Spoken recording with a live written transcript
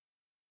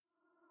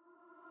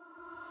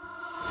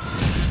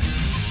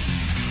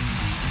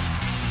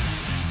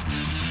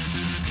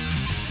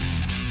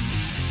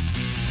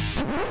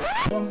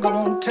I'm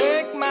gonna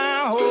take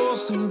my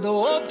horse through the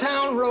old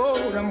town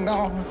road. I'm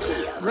gonna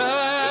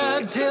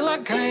ride till I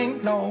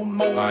can't no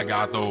more. I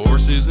got the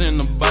horses in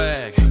the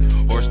back,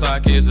 horse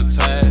stock is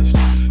attached.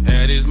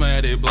 Head is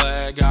matted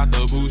black, got the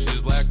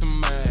bushes black to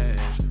match.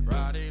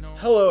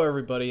 Hello,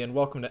 everybody, and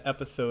welcome to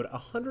episode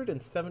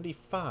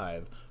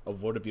 175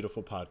 of What a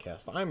Beautiful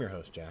Podcast. I'm your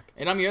host, Jack.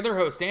 And I'm your other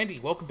host, Andy.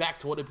 Welcome back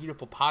to What a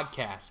Beautiful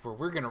Podcast, where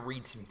we're going to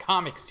read some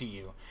comics to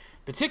you.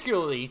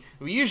 Particularly,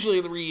 we usually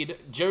read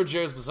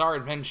JoJo's Bizarre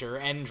Adventure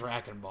and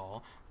Dragon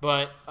Ball,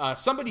 but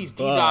somebody's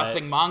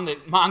DDoSing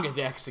manga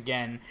decks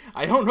again.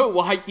 I don't know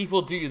why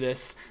people do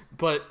this,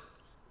 but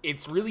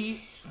it's really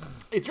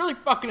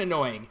fucking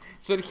annoying.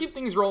 So to keep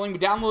things rolling, we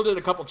downloaded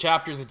a couple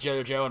chapters of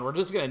JoJo, and we're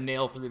just going to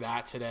nail through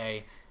that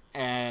today.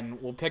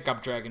 And we'll pick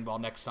up Dragon Ball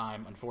next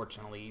time,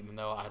 unfortunately, even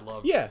though I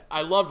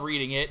love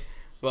reading it.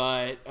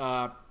 But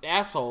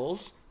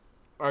assholes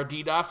are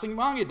DDoSing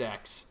manga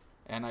decks.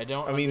 And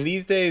I mean,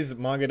 these days,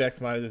 manga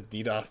decks might have just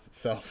DDoSed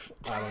itself.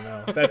 I don't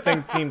know. That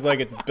thing seems like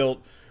it's built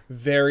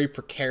very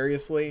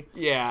precariously.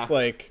 Yeah. It's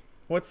like,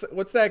 what's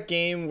that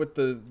game with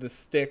the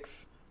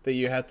sticks that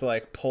you had to,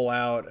 like, pull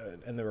out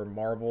and there were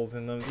marbles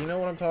in them? Do you know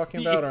what I'm talking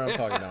about, or I'm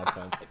talking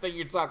nonsense? I think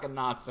you're talking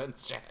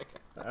nonsense, Jack.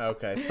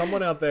 Okay.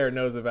 Someone out there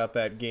knows about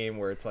that game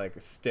where it's, like,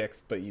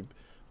 sticks, but you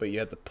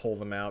had to pull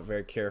them out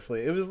very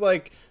carefully. It was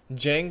like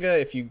Jenga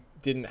if you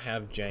didn't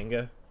have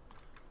Jenga.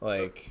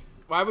 Like...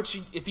 Why would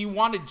you, if you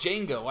wanted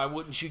Jenga, why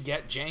wouldn't you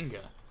get Jenga?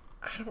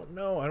 I don't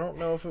know. I don't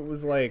know if it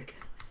was like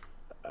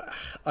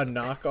a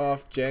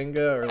knockoff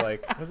Jenga or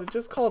like, was it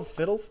just called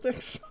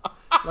Fiddlesticks?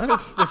 Might have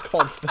just been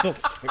called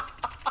Fiddlesticks.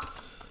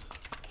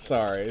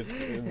 Sorry,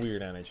 it's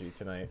weird energy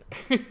tonight.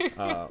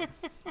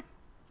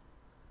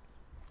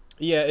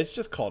 Yeah, it's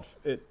just called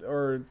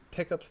or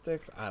Pickup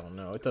Sticks. I don't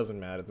know. It doesn't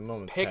matter. The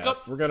moment's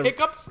passed.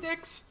 Pickup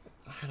Sticks?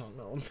 I don't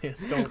know, man.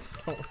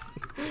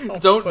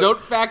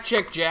 Don't fact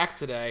check Jack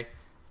today.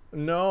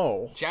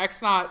 No. Jack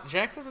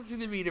doesn't seem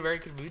to be in a very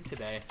good mood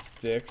today.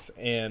 Sticks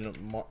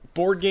and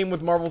board game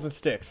with marbles and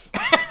sticks.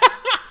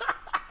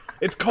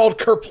 It's called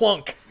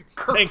Kerplunk.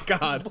 Thank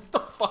God. What the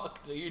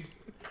fuck, dude?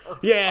 Kerplunk.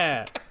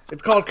 Yeah,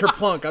 it's called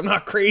Kerplunk. I'm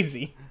not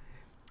crazy.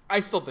 I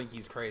still think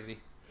he's crazy.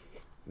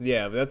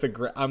 Yeah, but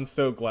I'm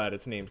so glad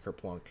it's named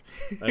Kerplunk.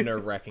 A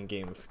nerve-wracking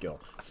game of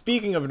skill.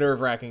 Speaking of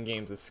nerve-wracking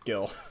games of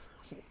skill,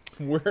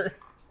 we're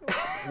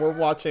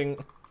watching.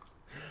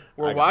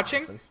 We're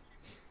watching?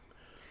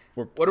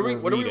 What are we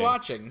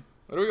watching?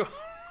 We're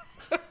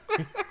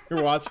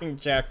watching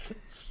Jack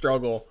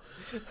struggle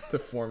to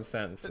form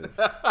sentences.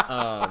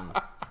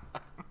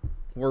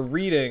 We're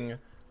reading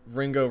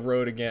Ringo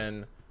Road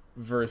Again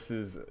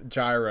versus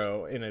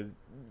Gyro in a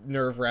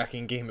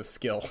nerve-wracking game of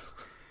skill.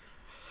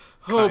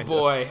 Oh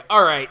boy!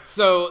 All right,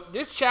 so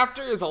this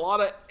chapter is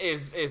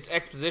is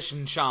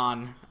exposition,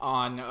 Sean,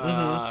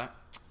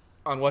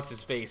 on what's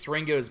his face,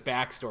 Ringo's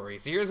backstory.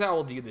 So here's how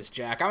we'll do this,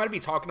 Jack. I'm going to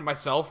be talking to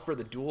myself for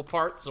the dual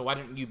part, so why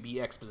don't you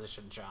be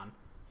exposition, Sean?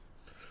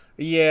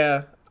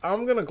 Yeah,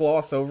 I'm going to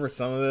gloss over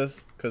some of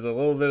this, because a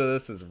little bit of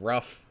this is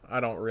rough. I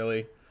don't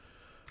really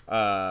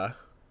want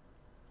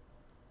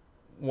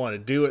to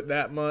do it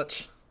that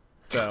much.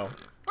 So,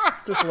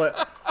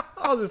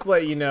 I'll just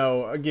let you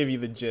know. I'll give you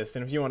the gist,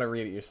 and if you want to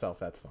read it yourself,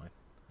 that's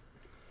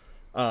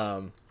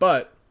fine.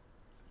 But,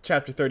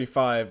 Chapter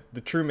 35,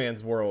 The True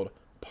Man's World,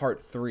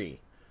 Part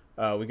 3.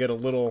 We get a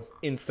little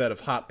inset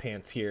of Hot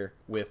Pants here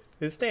with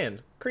his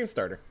stand, Cream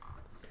Starter.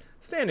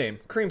 Stand name,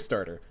 Cream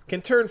Starter,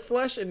 can turn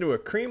flesh into a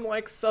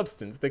cream-like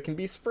substance that can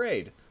be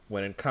sprayed.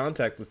 When in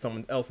contact with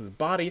someone else's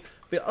body,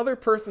 the other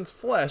person's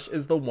flesh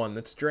is the one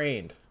that's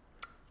drained.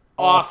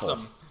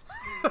 Awesome.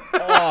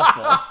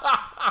 Awful.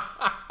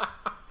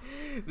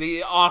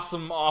 The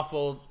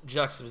awful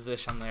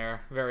juxtaposition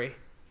there. Very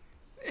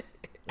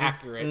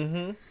accurate.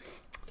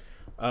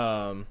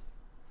 Mm-hmm.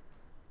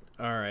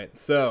 Alright,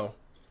 so...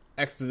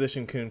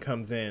 Exposition Kun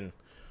comes in.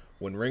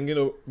 When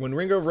Ringo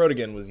Road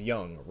Again was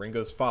young,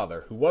 Ringo's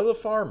father, who was a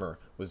farmer,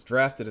 was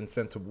drafted and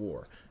sent to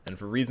war, and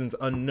for reasons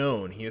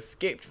unknown, he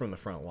escaped from the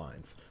front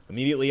lines.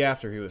 Immediately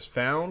after he was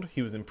found,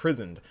 he was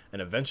imprisoned,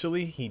 and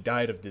eventually he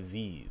died of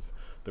disease.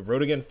 The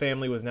Road Again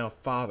family was now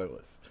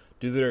fatherless.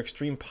 Due to their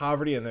extreme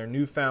poverty and their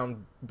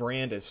newfound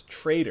brand as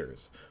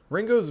traitors,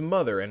 Ringo's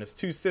mother and his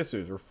two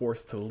sisters were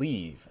forced to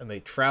leave, and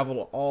they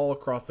traveled all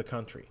across the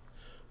country.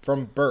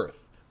 From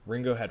birth,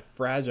 Ringo had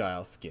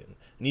fragile skin,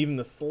 and even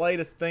the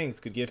slightest things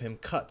could give him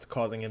cuts,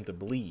 causing him to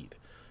bleed.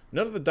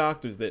 None of the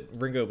doctors that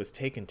Ringo was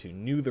taken to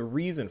knew the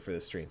reason for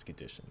this strange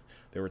condition.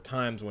 There were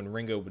times when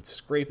Ringo would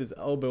scrape his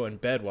elbow in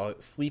bed while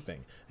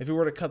sleeping. If he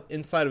were to cut the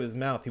inside of his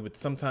mouth, he would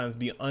sometimes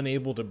be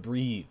unable to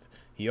breathe.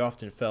 He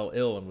often fell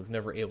ill and was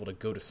never able to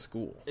go to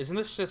school. Isn't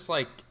this just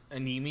like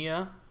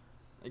anemia?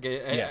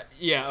 Yes.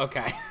 Yeah,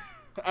 okay.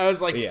 I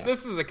was like, Yeah.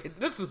 this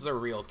is a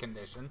real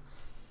condition.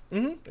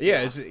 Mm-hmm.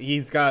 Yeah,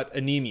 he's got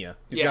anemia.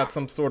 He's got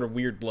some sort of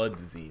weird blood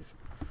disease.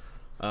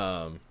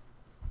 And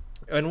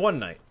one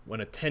night,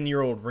 when a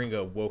 10-year-old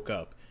Ringo woke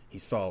up, he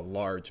saw a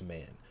large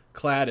man,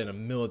 clad in a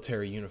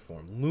military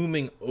uniform,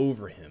 looming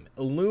over him,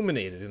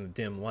 illuminated in the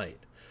dim light.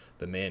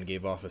 The man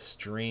gave off a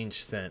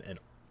strange scent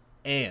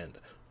and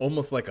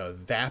almost like a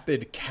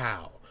vapid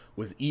cow,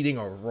 was eating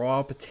a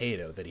raw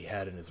potato that he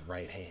had in his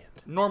right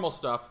hand. Normal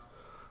stuff.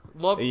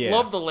 Love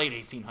the late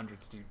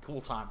 1800s, dude.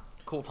 Cool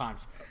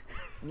times.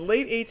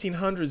 Late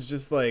 1800s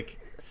just, like,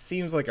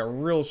 seems like a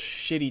real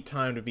shitty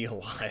time to be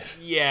alive.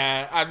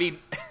 Yeah, I mean,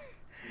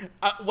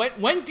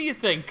 when do you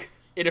think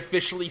it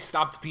officially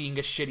stopped being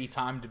a shitty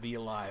time to be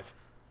alive?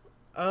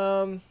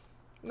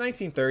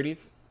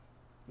 1930s.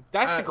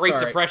 That's the Great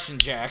sorry. Depression,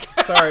 Jack.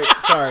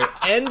 Sorry.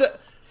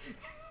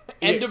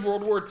 End of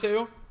World War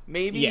II,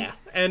 maybe? Yeah,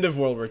 end of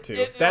World War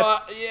II.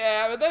 But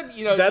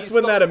then, That's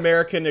when that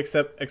American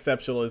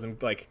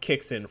exceptionalism, like,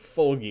 kicks in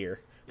full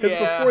gear. Because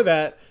before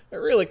that, it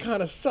really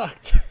kind of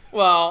sucked.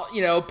 Well,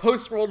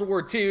 post-World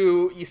War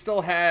II, you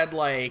still had,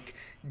 like,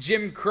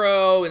 Jim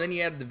Crow, and then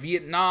you had the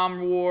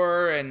Vietnam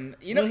War, and,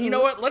 you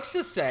know what? Let's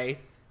just say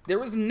there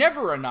was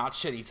never a not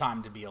shitty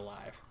time to be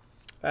alive.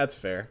 That's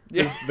fair.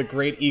 Just the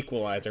great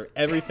equalizer.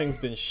 Everything's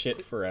been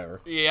shit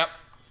forever. Yep.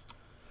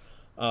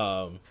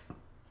 The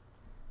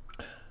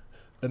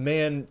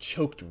man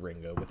choked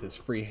Ringo with his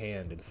free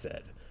hand and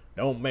said,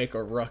 "Don't make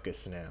a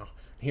ruckus now.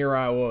 Here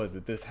I was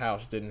at this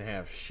house didn't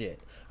have shit.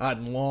 I'd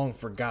long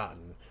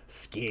forgotten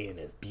skin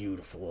as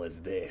beautiful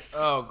as this."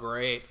 Oh,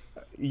 great.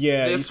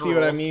 Yeah, This you see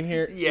what I rules. mean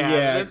here?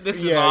 Yeah,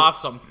 this is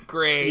awesome.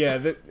 Great. Yeah,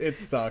 it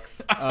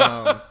sucks.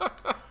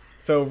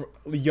 So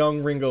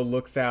young Ringo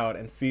looks out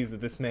and sees that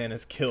this man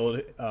has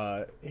killed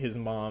his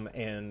mom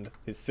and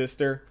his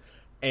sister,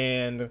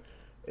 and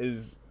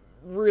is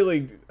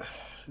really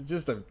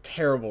just a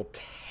terrible,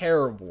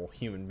 terrible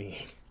human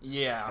being.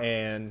 Yeah.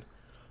 And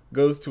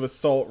goes to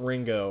assault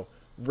Ringo.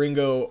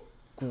 Ringo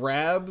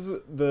grabs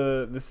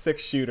the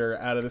 6-shooter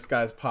out of this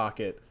guy's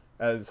pocket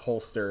as his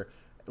holster.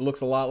 It looks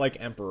a lot like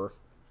Emperor.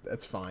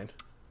 That's fine.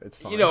 It's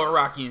fine.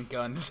 Iraqi and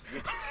guns.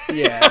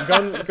 Yeah,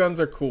 guns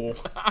are cool.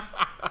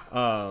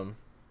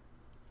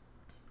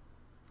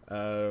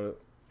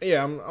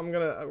 Yeah, I'm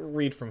gonna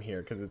read from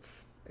here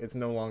because it's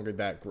no longer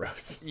that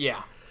gross.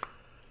 Yeah.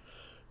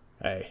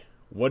 Hey,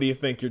 what do you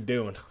think you're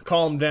doing?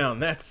 Calm down.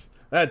 That's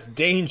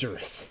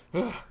dangerous.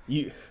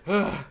 You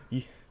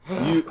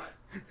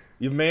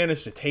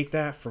managed to take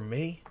that from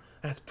me?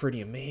 That's pretty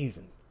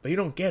amazing. But you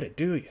don't get it,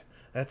 do you?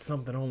 That's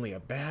something only a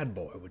bad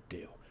boy would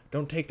do.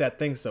 Don't take that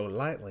thing so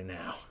lightly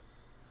now.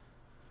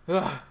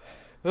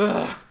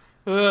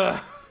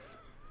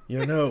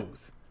 Your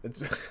nose.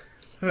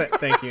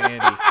 Thank you,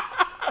 Andy.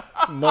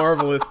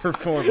 Marvelous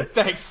performance.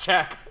 Thanks,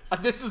 Jack.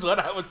 This is what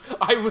I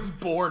was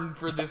born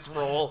for this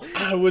role.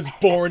 I was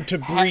born to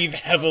breathe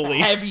heavily.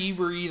 Heavy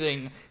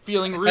breathing.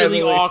 Feeling really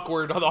Heavily.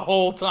 awkward the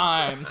whole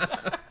time.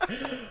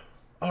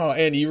 Oh,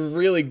 Andy, you're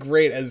really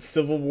great as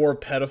Civil War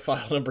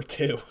pedophile number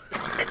 2.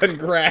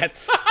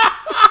 Congrats.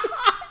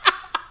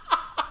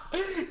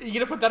 You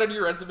gonna put that on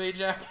your resume,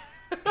 Jack?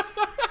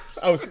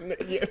 Oh,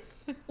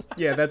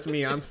 yeah, that's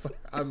me. I'm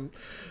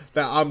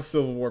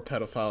Civil War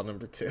pedophile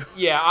number 2.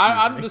 Yeah,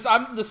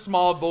 I'm the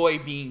small boy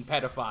being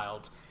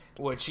pedophiled,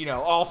 which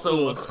also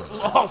looks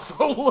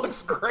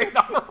great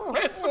on the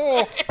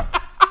resume.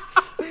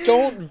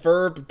 Don't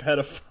verb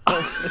pedophile,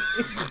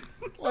 please.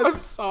 I'm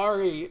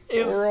sorry.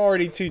 We're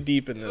already too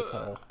deep in this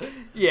hole.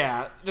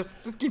 Yeah,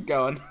 just keep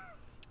going.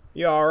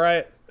 You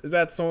alright? Is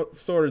that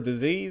sort of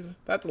disease?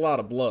 That's a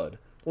lot of blood.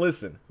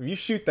 Listen, if you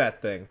shoot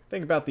that thing,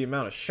 think about the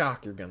amount of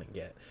shock you're gonna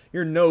get.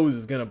 Your nose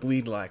is gonna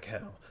bleed like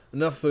hell.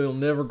 Enough so you'll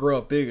never grow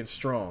up big and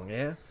strong,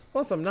 yeah?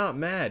 Plus, I'm not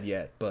mad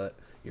yet, but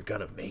you're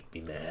gonna make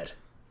me mad.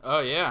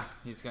 Oh yeah,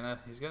 he's gonna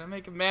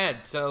make him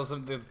mad. Tells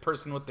him the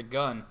person with the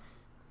gun.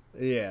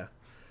 Yeah.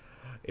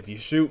 If you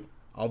shoot,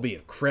 I'll be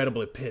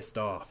incredibly pissed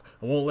off.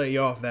 I won't let you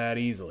off that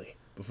easily.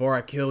 Before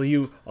I kill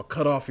you, I'll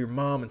cut off your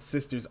mom and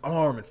sister's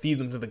arm and feed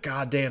them to the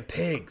goddamn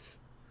pigs.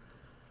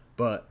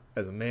 But,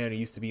 as a man who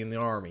used to be in the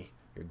army,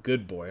 you're a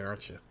good boy,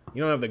 aren't you?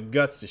 You don't have the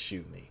guts to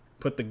shoot me.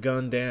 Put the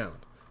gun down.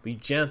 Be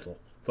gentle,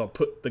 so I'll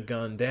put the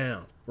gun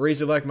down. Raise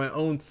you like my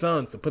own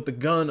son, so put the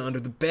gun under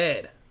the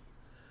bed.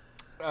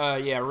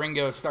 Yeah,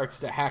 Ringo starts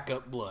to hack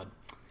up blood.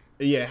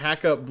 Yeah,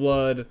 hack up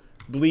blood,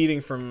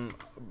 bleeding from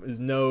his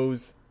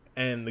nose,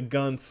 and the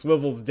gun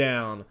swivels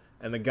down,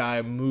 and the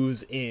guy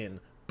moves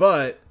in.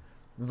 But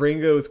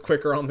Ringo's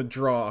quicker on the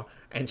draw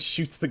and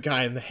shoots the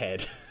guy in the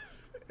head.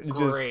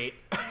 Great.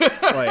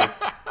 Like,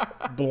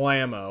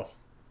 blammo.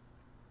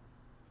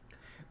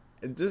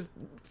 Just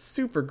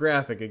super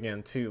graphic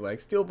again, too. Like,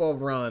 Steel Ball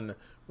Run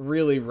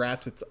really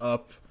wraps it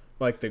up,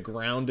 like, the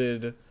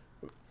grounded,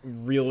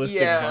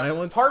 realistic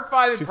violence. Part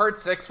 5 and Part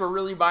 6 were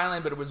really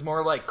violent, but it was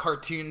more like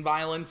cartoon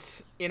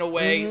violence in a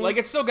way. Mm-hmm. Like,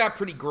 it still got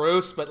pretty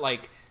gross, but,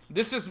 like,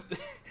 this is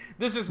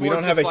We more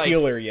don't just have a like,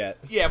 healer yet.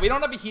 Yeah, we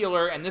don't have a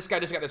healer, and this guy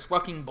just got his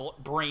fucking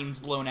brains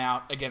blown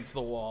out against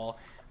the wall.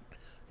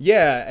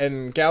 Yeah,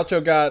 and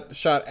Gaucho got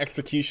shot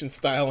execution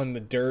style in the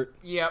dirt.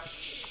 Yep.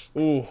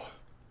 Ooh.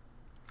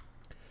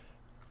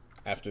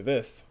 After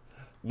this,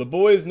 the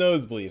boy's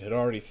nosebleed had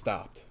already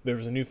stopped. There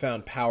was a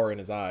newfound power in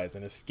his eyes,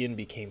 and his skin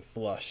became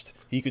flushed.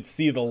 He could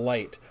see the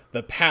light,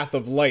 the path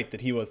of light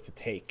that he was to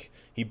take.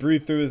 He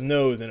breathed through his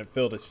nose, and it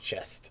filled his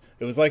chest.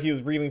 It was like he was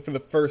breathing for the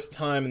first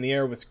time, and the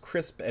air was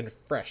crisp and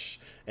fresh.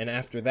 And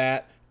after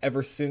that,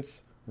 ever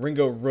since,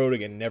 Ringo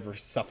Rodigan never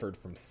suffered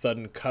from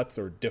sudden cuts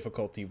or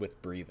difficulty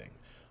with breathing.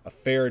 A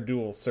fair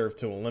duel served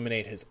to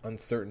eliminate his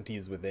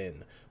uncertainties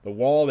within. The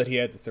wall that he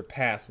had to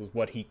surpass was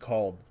what he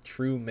called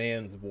true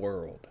man's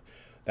world.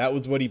 That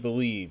was what he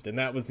believed, and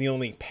that was the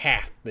only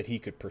path that he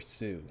could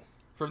pursue.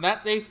 From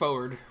that day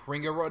forward,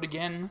 Ringo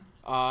Rodigan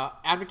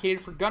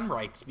advocated for gun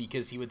rights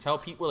because he would tell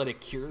people that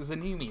it cures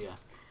anemia.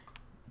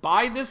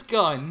 Buy this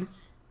gun,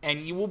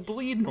 and you will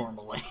bleed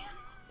normally.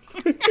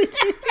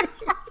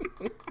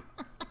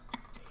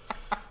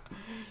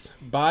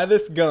 Buy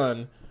this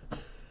gun,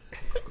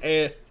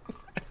 and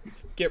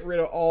get rid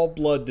of all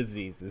blood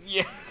diseases.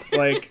 Yeah.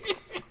 Like,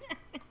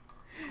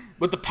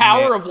 with the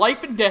power Man. of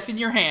life and death in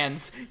your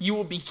hands, you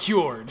will be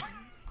cured.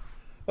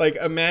 like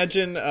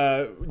imagine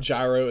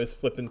Gyro is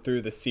flipping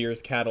through the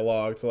Sears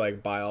catalog to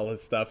like buy all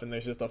his stuff, and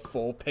there's just a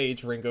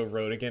full-page Ringo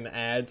Rodigan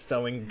ad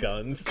selling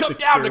guns. Come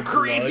down to cure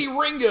Crazy blood.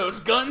 Ringo's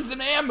Guns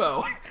and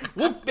Ammo.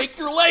 We'll make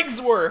your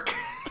legs work.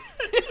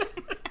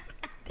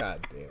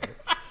 God damn it.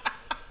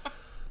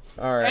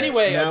 All right.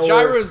 Anyway, now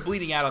Gyro's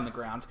bleeding out on the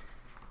ground.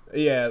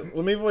 Yeah,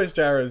 let me voice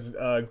Gyro's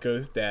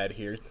ghost dad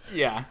here.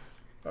 Yeah.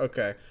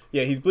 Okay.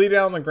 Yeah, he's bleeding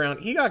out on the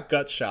ground. He got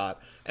gut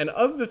shot. And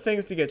of the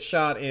things to get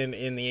shot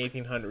in the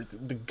 1800s,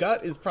 the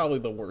gut is probably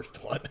the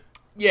worst one.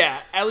 Yeah,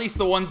 at least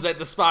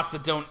the spots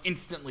that don't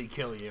instantly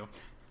kill you.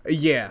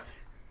 Yeah.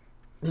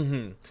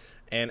 Mm-hmm.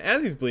 And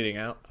as he's bleeding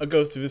out, a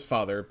ghost of his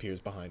father appears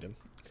behind him.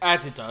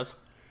 As it does.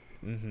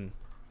 Mm-hmm.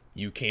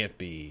 You can't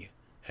be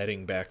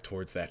heading back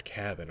towards that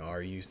cabin,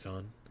 are you,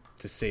 son?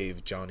 To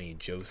save Johnny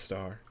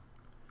Joestar?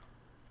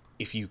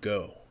 If you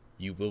go,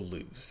 you will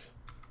lose.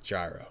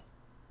 Gyro,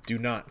 do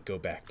not go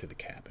back to the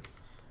cabin.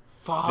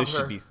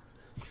 Father.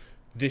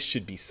 This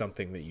should be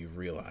something that you've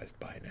realized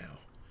by now.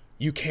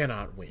 You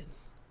cannot win.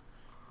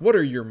 What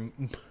are your...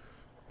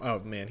 Oh,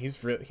 man,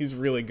 he's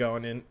really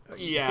going into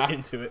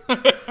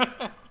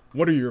it.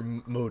 What are your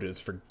motives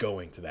for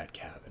going to that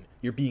cabin?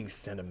 You're being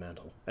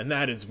sentimental, and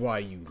that is why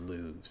you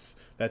lose.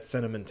 That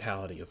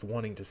sentimentality of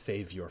wanting to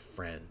save your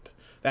friend.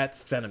 That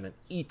sentiment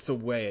eats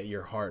away at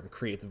your heart and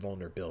creates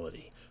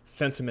vulnerability.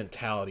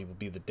 Sentimentality will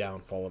be the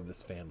downfall of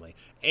this family,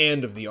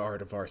 and of the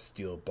art of our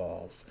steel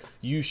balls.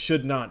 You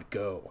should not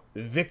go.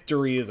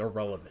 Victory is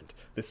irrelevant.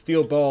 The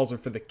steel balls are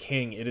for the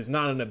king. It is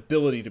not an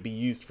ability to be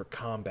used for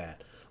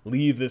combat.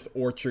 Leave this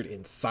orchard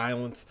in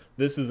silence.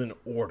 This is an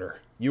order.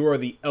 You are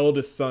the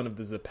eldest son of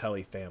the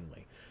Zappelli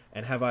family.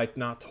 And have I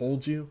not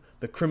told you?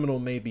 The criminal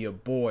may be a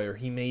boy, or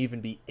he may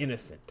even be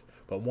innocent,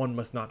 but one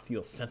must not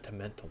feel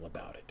sentimental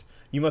about it.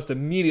 You must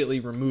immediately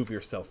remove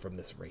yourself from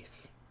this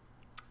race.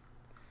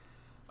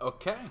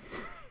 Okay.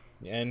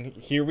 And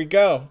here we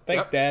go.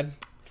 Thanks, Yep. Dad.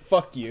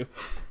 Fuck you.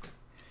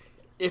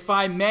 If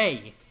I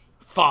may,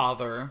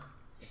 Father,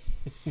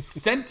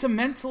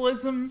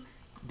 sentimentalism,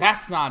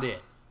 that's not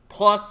it.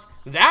 Plus,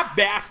 that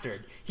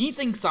bastard, he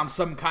thinks I'm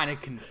some kind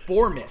of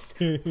conformist.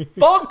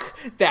 Fuck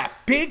that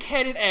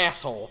big-headed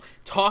asshole.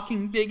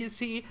 Talking big as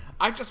he,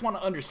 I just want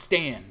to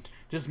understand.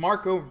 Does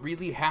Marco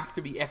really have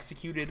to be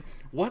executed?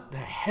 What the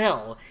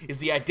hell is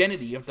the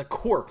identity of the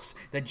corpse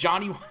that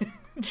Johnny...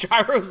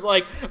 Gyro's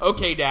like,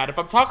 okay, Dad, if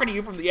I'm talking to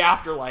you from the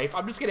afterlife,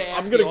 I'm just going to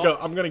ask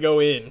I'm gonna go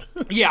in.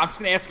 Yeah, I'm just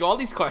going to ask you all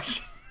these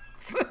questions.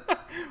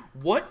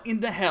 What in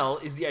the hell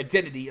is the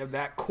identity of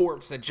that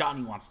corpse that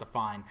Johnny wants to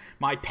find?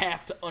 My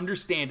path to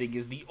understanding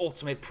is the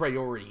ultimate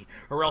priority,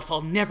 or else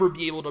I'll never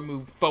be able to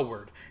move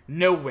forward.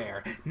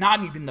 Nowhere.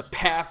 Not even the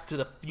path to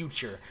the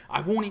future. I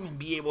won't even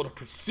be able to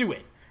pursue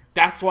it.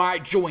 That's why I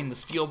joined the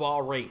Steel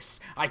Ball race.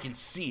 I can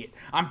see it.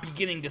 I'm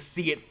beginning to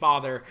see it,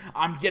 Father.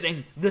 I'm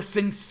getting the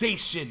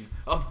sensation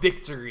of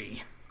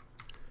victory.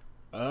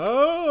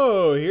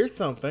 Oh, here's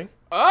something.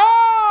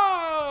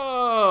 Oh!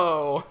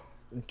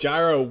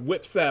 Gyro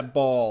whips that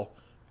ball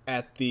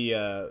at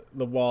the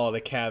wall of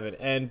the cabin,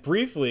 and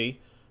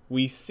briefly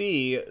we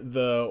see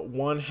the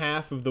one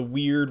half of the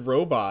weird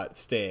robot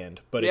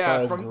stand, but it's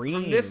all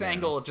green. From this now.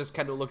 angle, it just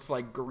kind of looks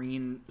like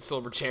green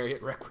Silver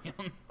Chariot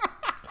Requiem.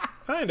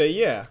 Kinda,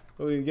 yeah.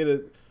 We get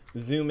a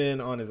zoom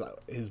in on his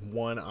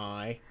one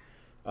eye,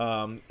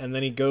 and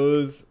then he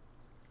goes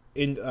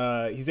in.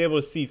 He's able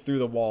to see through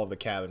the wall of the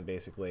cabin,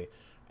 basically,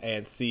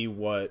 and see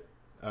what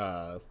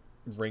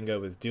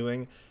Ringo is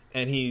doing,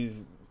 and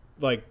he's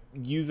like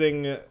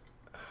using.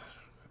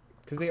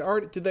 Because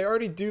did they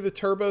already do the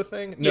turbo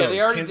thing? No, Yeah,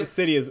 they already Kansas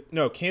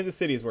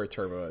City is where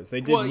turbo is. They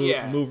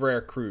did move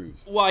rare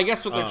cruise. Well, I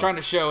guess what they're trying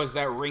to show is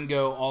that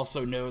Ringo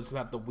also knows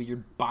about the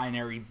weird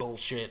binary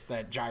bullshit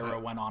that Gyro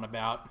went on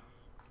about.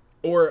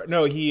 Or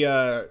no, he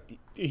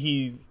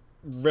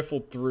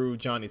riffled through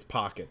Johnny's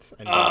pockets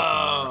and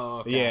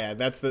Oh, okay. Yeah,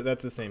 that's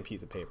the same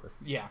piece of paper.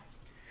 Yeah.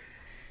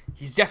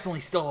 He's definitely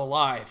still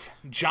alive.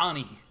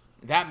 Johnny,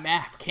 that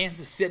map,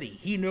 Kansas City,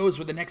 he knows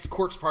where the next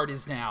corpse part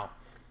is now.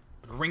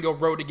 But Ringo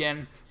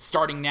Rodigan,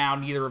 starting now,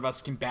 neither of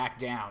us can back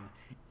down.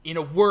 In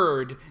a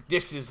word,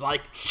 this is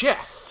like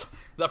chess.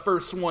 The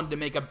first one to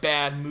make a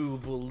bad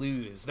move will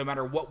lose, no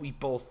matter what we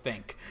both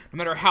think, no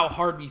matter how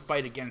hard we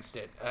fight against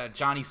it.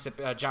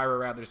 Gyro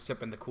rather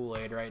sipping the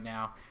Kool-Aid right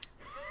now.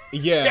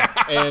 Yeah,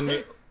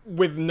 and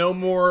with no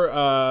more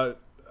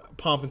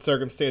pomp and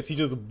circumstance, he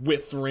just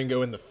whips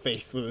Ringo in the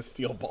face with a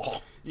steel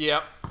ball.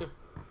 Yep.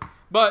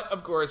 But,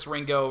 of course,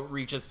 Ringo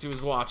reaches to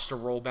his watch to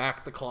roll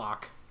back the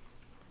clock.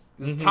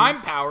 His time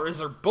powers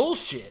are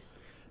bullshit.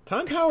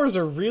 Time powers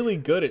are really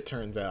good, it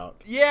turns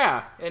out.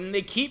 Yeah, and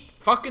they keep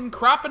fucking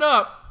cropping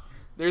up.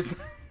 There's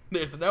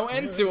no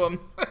end to them.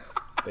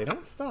 They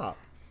don't stop.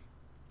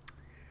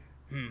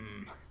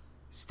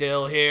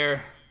 Still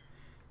here.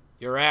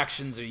 Your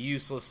actions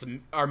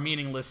are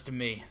meaningless to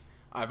me.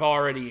 I've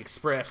already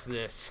expressed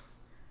this.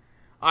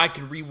 I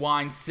can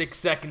rewind 6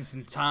 seconds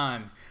in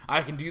time.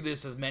 I can do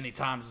this as many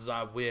times as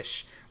I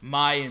wish.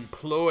 My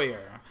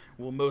employer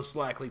will most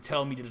likely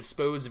tell me to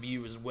dispose of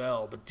you as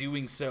well, but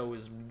doing so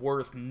is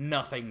worth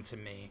nothing to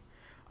me.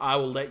 I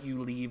will let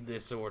you leave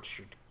this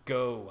orchard.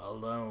 Go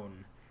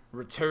alone.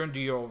 Return to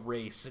your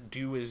race.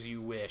 Do as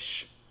you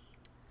wish.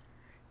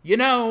 You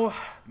know,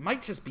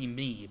 might just be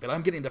me, but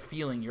I'm getting the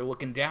feeling you're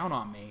looking down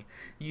on me.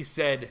 You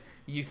said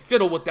you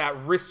fiddle with that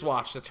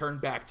wristwatch to turn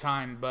back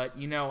time, but,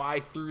 you know, I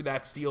threw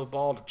that steel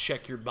ball to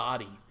check your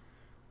body.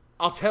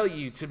 I'll tell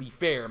you, to be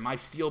fair, my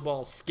steel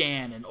balls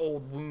scan an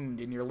old wound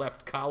in your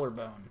left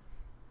collarbone.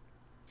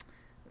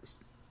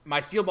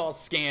 My steel ball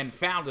scan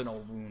found an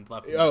old wound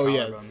left in your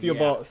collarbone. Steel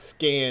ball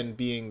scan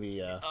being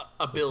the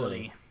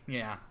ability.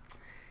 Yeah.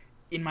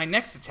 In my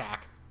next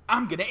attack,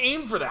 I'm gonna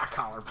aim for that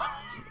collarbone.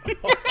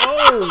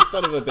 Oh,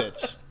 son of a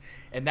bitch.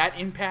 And that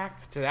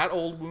impact to that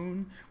old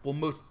wound will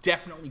most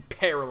definitely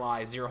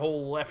paralyze your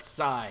whole left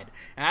side.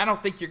 And I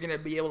don't think you're gonna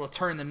be able to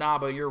turn the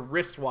knob of your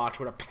wristwatch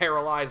with a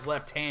paralyzed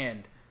left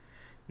hand.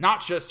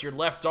 Not just your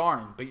left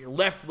arm, but your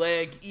left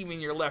leg,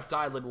 even your left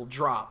eyelid will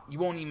drop. You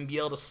won't even be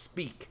able to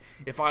speak.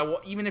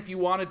 Even if you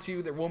wanted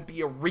to, there won't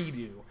be a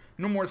redo.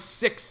 No more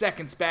 6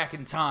 seconds back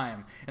in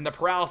time. And the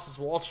paralysis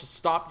will also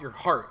stop your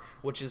heart,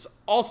 which is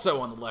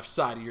also on the left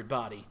side of your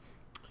body.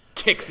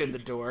 Kicks in the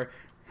door.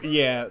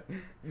 Yeah,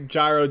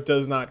 Gyro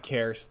does not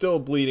care. Still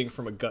bleeding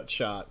from a gut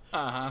shot.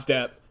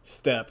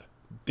 Step,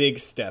 big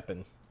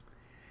stepping.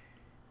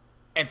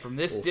 And from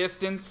this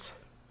distance,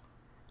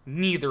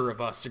 neither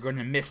of us are going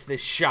to miss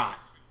this shot.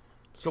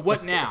 So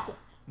what now?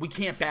 We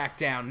can't back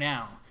down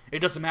now. It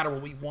doesn't matter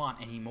what we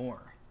want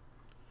anymore.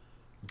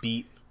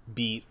 Beat.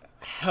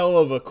 Hell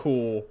of a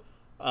cool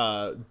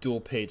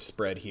dual page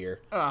spread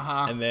here.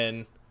 And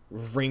then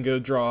Ringo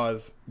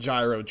draws,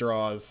 Gyro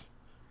draws.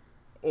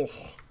 Oh.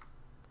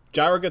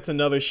 Gyro gets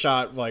another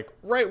shot, like,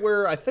 right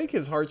where I think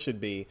his heart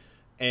should be.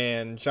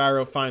 And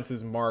Gyro finds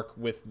his mark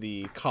with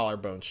the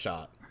collarbone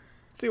shot.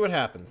 See what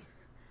happens.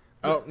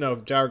 Oh, no,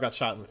 Gyro got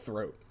shot in the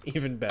throat.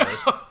 Even better.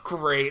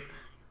 Great.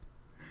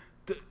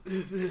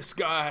 This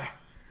guy,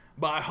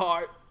 my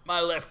heart, my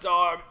left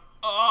arm.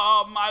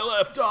 Oh, my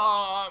left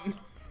arm.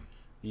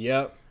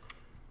 Yep.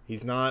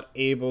 He's not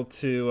able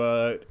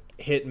to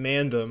hit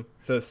Mandem,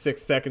 so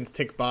 6 seconds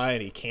tick by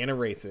and he can't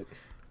erase it.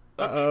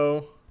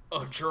 Uh-oh.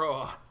 A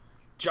draw.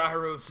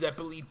 Gyro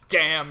Zeppeli,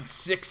 damn,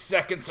 6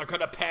 seconds are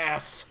gonna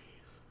pass.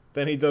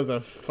 Then he does a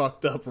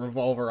fucked up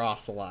revolver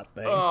ocelot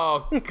thing.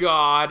 Oh,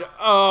 God.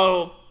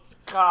 Oh,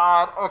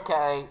 God.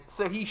 Okay.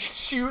 So he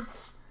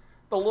shoots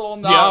the little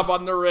knob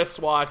on the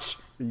wristwatch.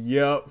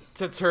 Yep.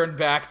 To turn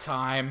back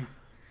time.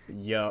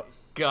 Yep.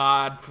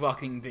 God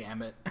fucking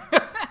damn it.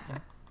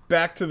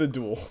 Back to the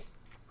duel.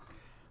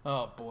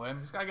 Oh, boy.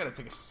 I gotta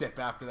take a sip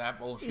after that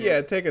bullshit.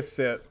 Yeah, take a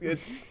sip.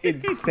 It's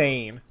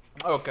insane.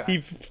 Okay.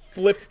 He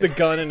flips the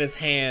gun in his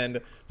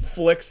hand,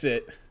 flicks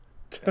it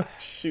to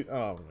shoot.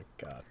 Oh,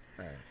 my God.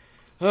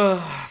 All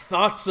right.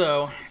 Thought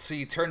so. So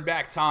you turn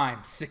back time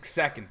 6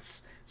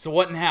 seconds. So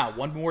what now?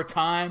 One more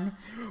time?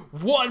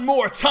 One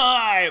more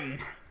time!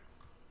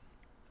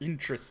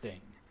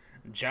 Interesting.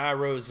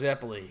 Gyro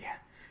Zeppeli,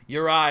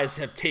 your eyes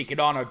have taken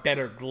on a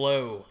better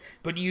glow,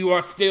 but you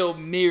are still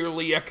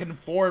merely a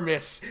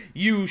conformist,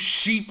 you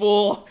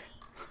sheeple.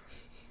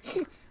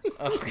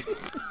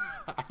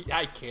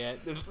 I can't.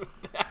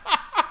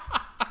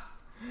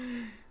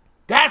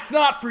 That's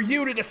not for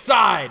you to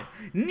decide.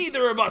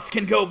 Neither of us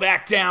can go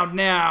back down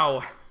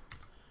now.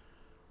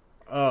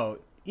 Oh,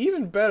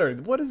 even better.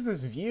 What is this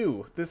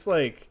view? This,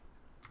 like,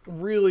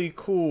 really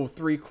cool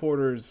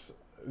 3/4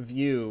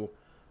 view.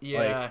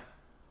 Yeah. Like,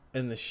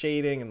 and the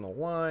shading and the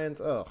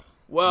lines. Oh.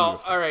 Well,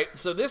 beautiful. all right.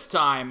 So this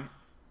time,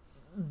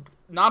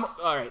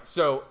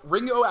 so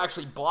Ringo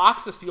actually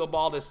blocks the steel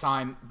ball this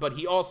time, but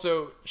he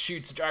also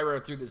shoots Gyro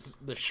through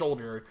the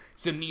shoulder,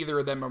 so neither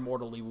of them are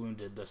mortally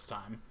wounded this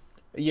time.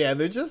 Yeah,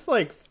 they're just,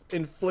 like,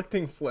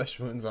 inflicting flesh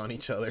wounds on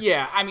each other.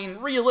 Yeah, I mean,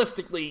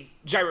 realistically,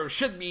 Gyro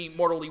should be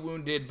mortally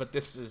wounded, but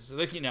this is,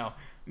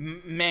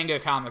 manga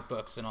comic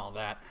books and all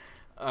that.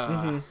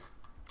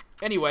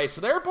 Anyway,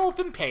 so they're both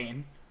in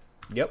pain.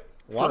 Yep,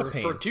 a lot of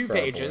pain for 2 for our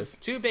pages. boys.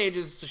 2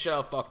 pages to show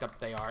how fucked up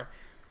they are.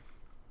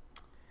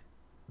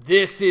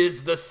 This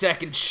is the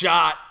second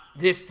shot.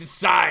 This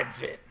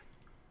decides it.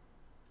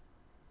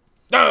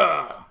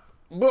 Oh.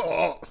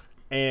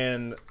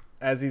 And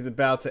as he's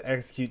about to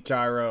execute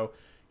Gyro,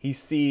 he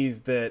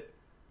sees that...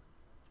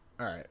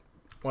 Alright,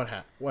 what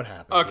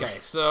happened? Okay,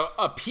 so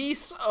a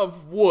piece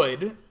of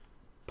wood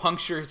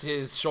punctures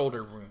his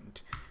shoulder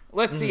wound.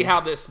 Let's see how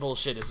this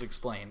bullshit is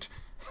explained.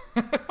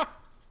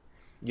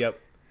 Yep.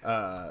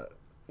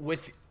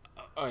 With...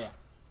 Oh, yeah.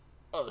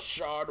 A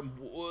shard of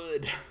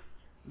wood.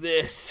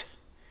 This.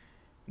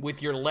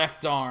 With your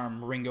left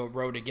arm, Ringo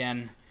wrote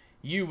again.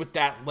 You with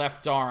that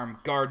left arm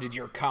guarded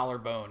your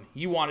collarbone.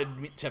 You wanted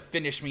me to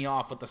finish me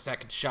off with the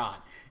second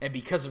shot. And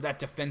because of that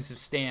defensive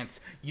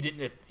stance,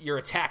 your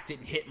attack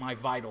didn't hit my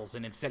vitals,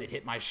 and instead it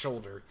hit my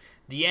shoulder.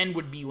 The end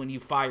would be when you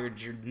fired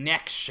your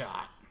next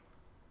shot.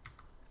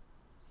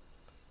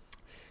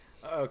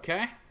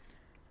 Okay.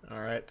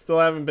 Alright, still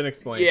haven't been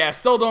explained. Yeah,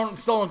 still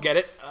don't get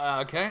it.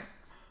 Okay.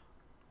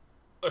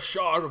 A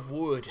shard of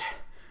wood.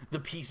 The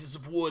pieces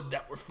of wood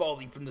that were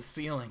falling from the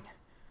ceiling.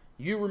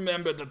 You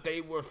remember that they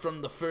were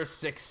from the first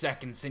 6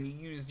 seconds, and you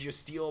used your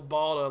steel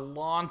ball to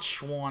launch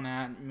one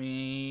at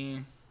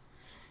me.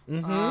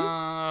 Yep,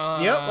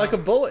 like a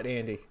bullet,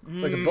 Andy.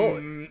 Like a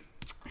bullet.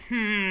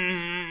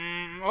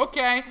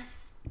 Okay.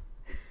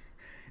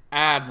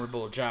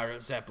 Admirable, Gyro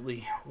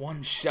Zeppeli.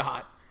 One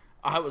shot.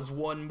 I was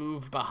one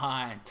move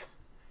behind.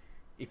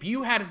 If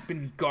you hadn't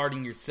been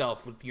guarding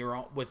yourself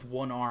with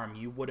one arm,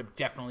 you would have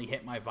definitely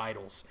hit my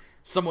vitals.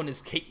 Someone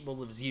as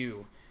capable as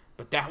you.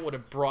 But that would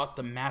have brought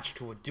the match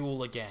to a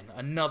duel again.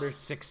 Another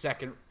 6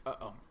 second...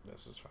 Uh-oh,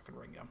 this is fucking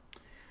Ringo.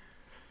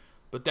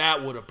 But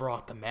that would have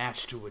brought the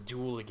match to a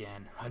duel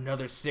again.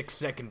 Another 6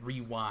 second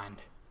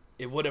rewind.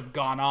 It would have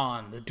gone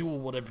on. The duel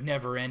would have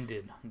never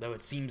ended. Though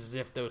it seems as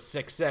if those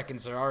 6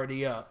 seconds are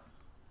already up.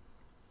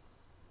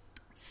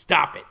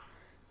 Stop it.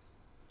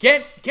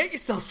 Get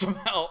yourself some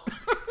help.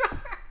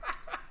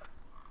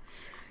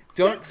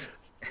 Don't...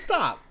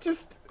 Stop.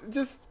 Just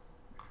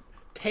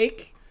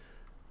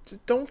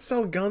don't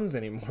sell guns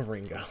anymore,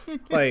 Ringo.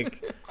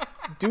 Like,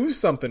 do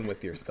something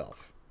with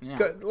yourself. Yeah.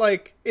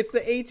 Like, it's the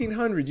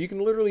 1800s. You can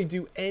literally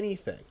do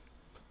anything.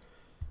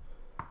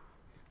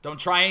 Don't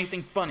try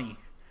anything funny.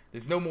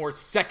 There's no more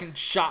second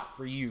shot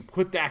for you.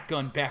 Put that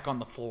gun back on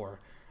the floor.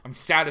 I'm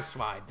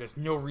satisfied. There's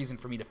no reason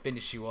for me to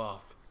finish you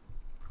off.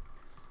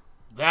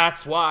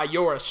 That's why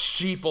you're a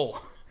sheeple.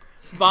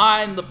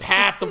 Find the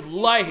path of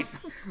light,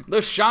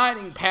 the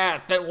shining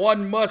path that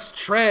one must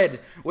tread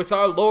with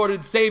our Lord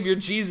and Savior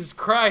Jesus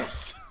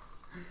Christ.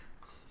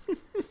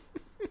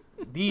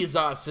 These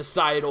are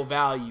societal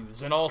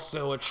values, and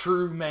also a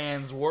true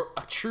man's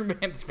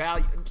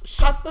value.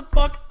 Shut the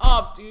fuck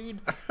up, dude.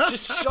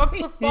 Just shut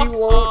the fuck up. He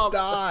won't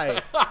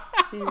die.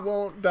 He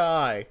won't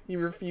die. He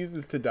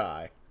refuses to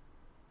die.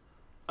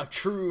 A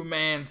true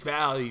man's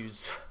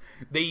values.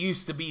 They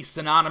used to be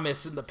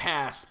synonymous in the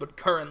past, but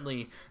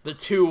currently the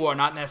two are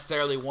not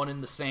necessarily one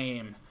and the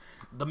same.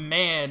 The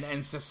man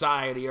and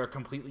society are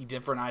completely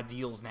different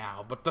ideals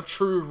now, but the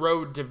true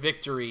road to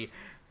victory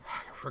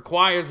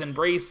requires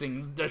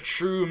embracing the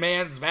true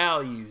man's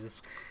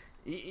values.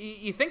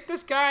 You think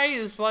this guy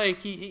is like,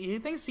 he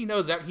thinks he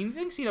knows that, he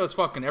thinks he knows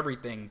fucking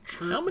everything.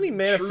 True, how many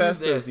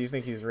manifestos do you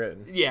think he's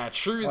written? Yeah,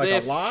 true like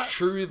this, a lot?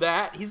 True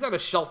that. He's got a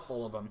shelf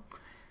full of them.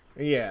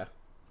 Yeah.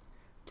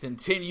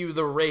 Continue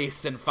the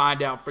race and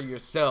find out for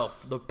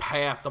yourself the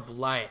path of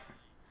light.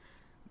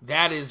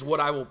 That is what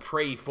I will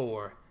pray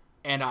for,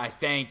 and I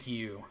thank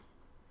you.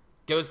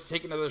 Goes to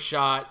take another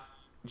shot.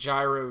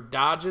 Gyro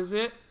dodges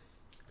it,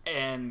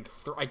 and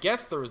I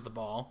guess throws the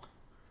ball.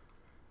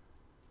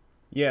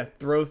 Yeah,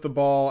 throws the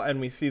ball, and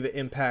we see the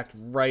impact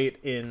right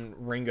in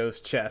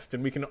Ringo's chest,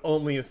 and we can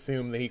only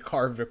assume that he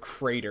carved a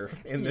crater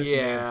in this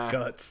man's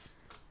guts.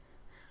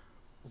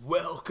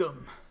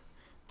 Welcome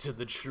to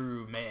the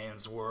true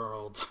man's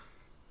world.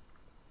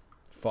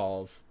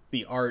 Falls.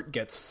 The art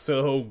gets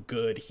so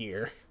good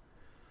here.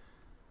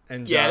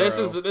 And yeah, Gyro,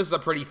 this is a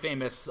pretty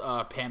famous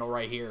panel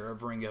right here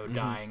of Ringo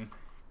dying.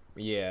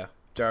 Yeah,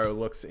 Gyro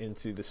looks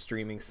into the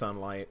streaming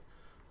sunlight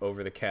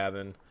over the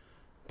cabin,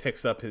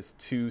 picks up his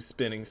 2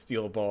 spinning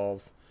steel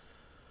balls.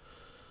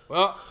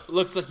 Well,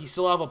 looks like you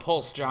still have a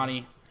pulse,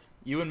 Johnny.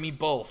 You and me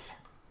both.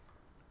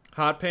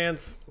 Hot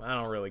pants? I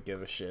don't really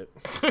give a shit.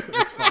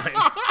 It's fine.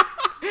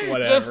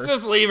 Whatever.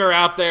 Just leave her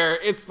out there.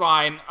 It's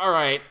fine. All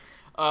right.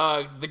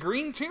 The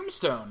green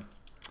tombstone.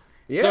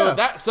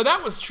 Yeah. So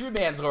that was True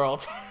Man's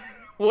World.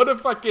 What a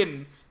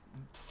fucking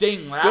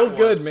thing that was. Still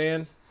good,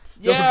 man.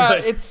 Still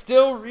good. It's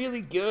still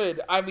really good.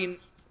 I mean,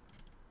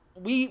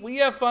 we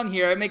have fun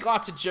here. I make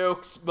lots of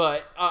jokes,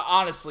 but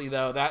honestly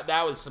though,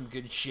 that was some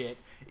good shit.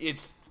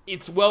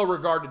 It's well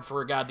regarded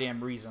for a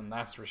goddamn reason.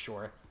 That's for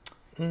sure.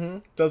 Mm-hmm.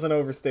 Doesn't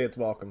overstay its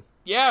welcome.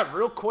 Yeah,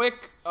 real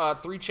quick,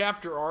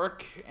 3-chapter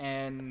arc,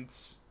 and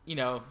you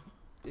know,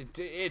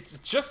 it's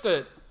just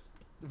a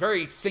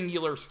very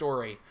singular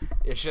story.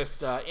 It's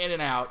just in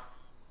and out.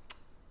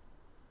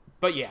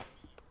 But yeah,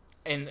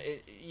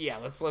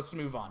 let's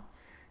move on.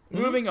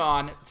 Mm-hmm. Moving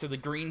on to the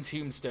Green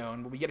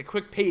Tombstone, we get a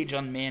quick page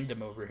on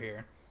Mandem over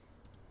here.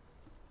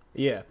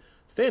 Yeah.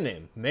 Stand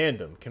name,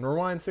 Mandem, can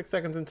rewind 6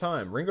 seconds in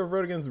time. Ringo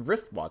Rodigan's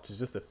wristwatch is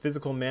just a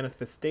physical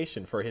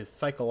manifestation for his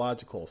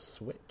psychological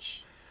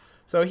switch.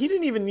 So he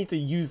didn't even need to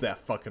use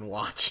that fucking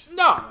watch.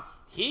 No,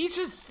 he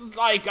just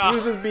like He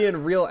was just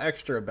being real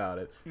extra about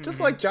it. Just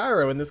like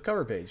Gyro in this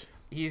cover page.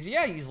 he's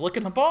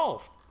licking the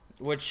ball,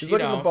 which He's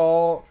looking at the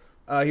ball.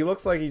 He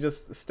looks like he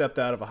just stepped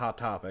out of a Hot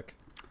Topic.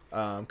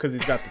 Because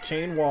he's got the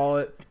chain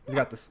wallet, he's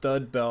got the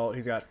stud belt,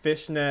 he's got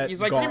fishnet.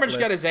 He's like gauntlets. pretty much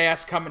got his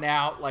ass coming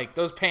out. Like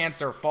those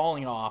pants are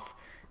falling off,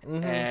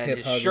 and Hip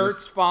his huggers.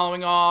 shirt's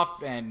falling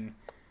off, and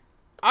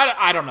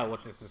I don't know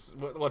what this is.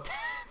 What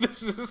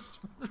this is?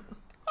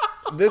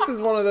 This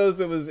is one of those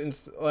that was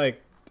inspired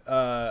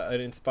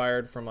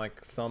from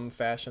like some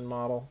fashion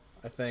model.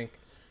 I think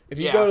if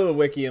you Yeah. go to the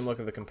wiki and look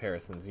at the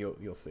comparisons,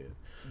 you'll see it.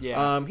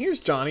 Yeah. Here's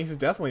Johnny, who's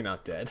definitely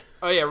not dead.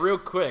 Oh yeah, real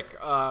quick.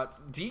 I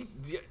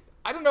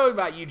don't know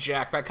about you,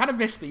 Jack, but I kind of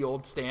miss the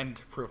old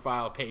stand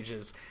profile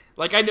pages.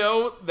 Like I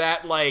know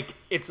that like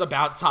it's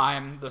about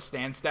time the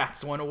stand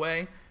stats went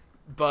away,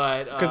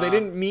 but Because they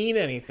didn't mean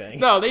anything.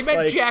 No, they meant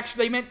Like, Jack.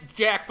 They meant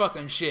Jack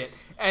fucking shit.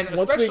 And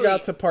Once especially we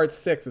got to part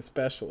 6,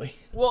 especially.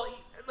 well,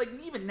 like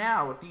even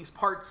now with these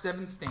Part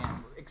 7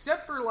 stands,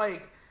 except for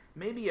like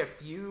maybe a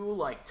few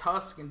like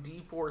Tusk and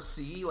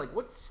D4C, like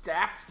what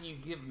stats do you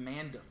give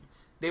Mandem?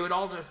 They would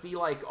all just be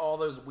like all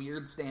those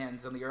weird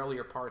stands in the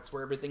earlier parts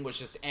where everything was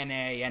just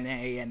NA,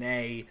 NA,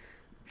 NA,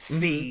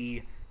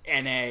 C,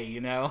 NA,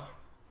 you know?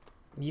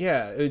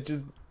 Yeah, it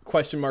just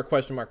question mark,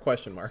 question mark,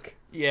 question mark.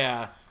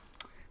 Yeah.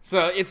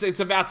 So it's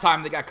about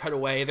time they got cut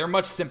away. They're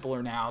much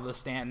simpler now, the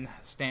stand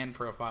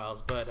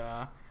profiles, but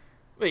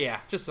yeah,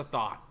 just a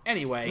thought.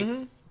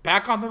 Anyway,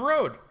 back on the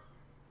road.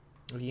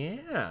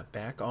 Yeah,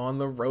 back on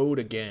the road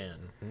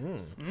again.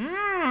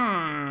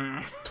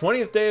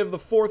 20th day of the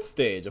 4th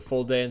stage, a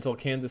full day until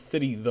Kansas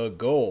City, the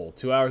goal.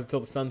 2 hours until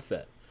the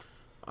sunset.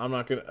 I'm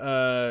not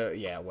gonna,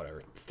 yeah,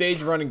 whatever.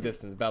 Stage running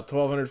distance, about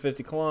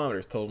 1,250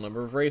 kilometers. Total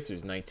number of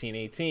racers,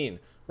 1918.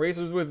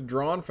 Racers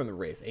withdrawn from the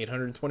race,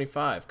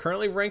 825.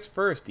 Currently ranked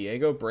first,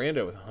 Diego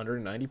Brando with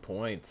 190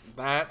 points.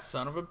 That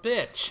son of a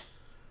bitch.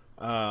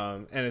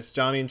 And it's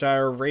Johnny and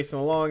Gyro racing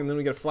along, and then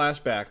we get a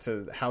flashback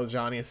to how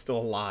Johnny is still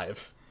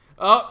alive.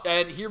 Oh,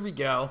 and here we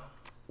go.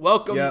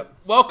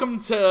 Welcome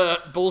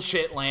to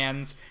Bullshit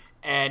Lands,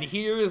 and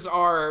here's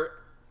our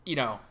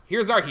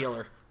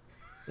healer.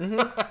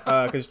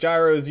 Because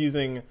Gyro is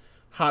using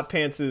Hot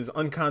Pants'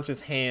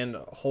 unconscious hand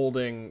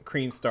holding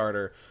Cream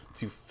Starter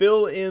to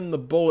fill in the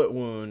bullet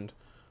wound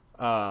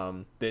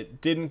that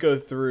didn't go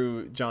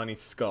through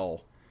Johnny's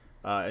skull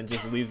and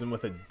just leaves him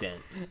with a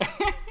dent.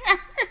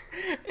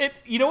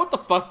 You know what the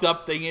fucked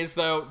up thing is,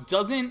 though?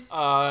 Doesn't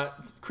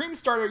Cream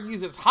Starter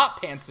uses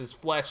Hot Pants'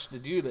 flesh to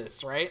do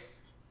this, right?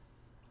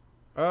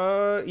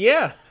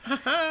 Yeah.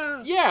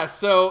 Yeah,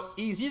 so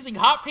he's using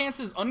Hot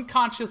Pants'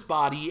 unconscious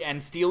body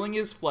and stealing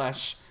his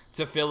flesh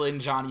to fill in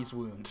Johnny's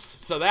wounds.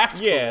 So that's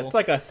cool. Yeah, it's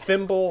like a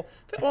thimble.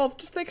 Well,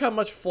 just think how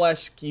much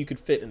flesh you could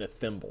fit in a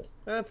thimble.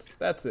 That's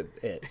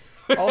it.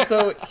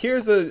 Also,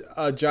 here's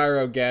a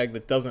Gyro gag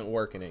that doesn't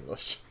work in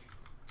English.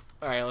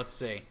 All right, let's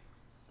see.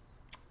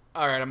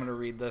 All right, I'm going to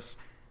read this.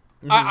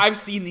 I've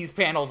seen these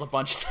panels a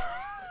bunch of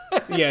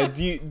times. Yeah,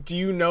 do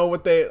you know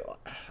what they...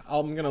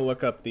 I'm going to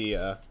look up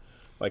the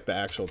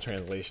actual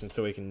translation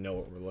so we can know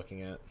what we're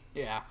looking at.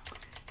 Yeah.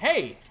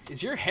 Hey,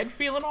 is your head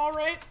feeling all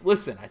right?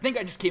 Listen, I think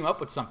I just came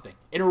up with something.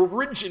 An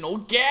original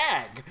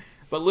gag.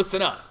 But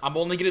listen up. I'm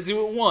only going to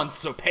do it once,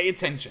 so pay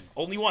attention.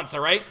 Only once,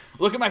 all right?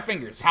 Look at my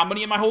fingers. How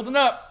many am I holding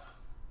up?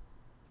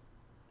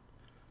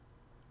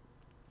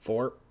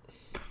 4.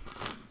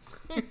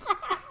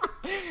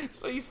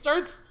 So he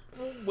starts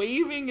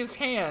waving his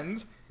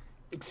hand.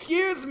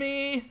 Excuse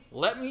me.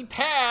 Let me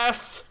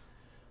pass.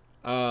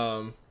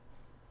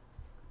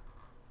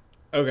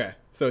 Okay,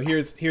 so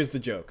here's the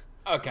joke.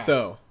 Okay.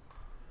 So,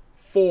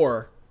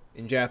 4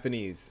 in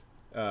Japanese,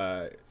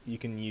 you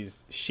can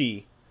use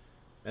she,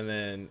 and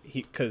then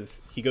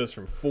because he goes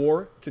from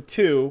 4 to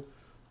 2,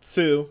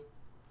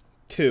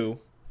 2,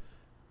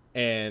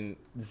 and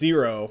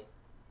 0.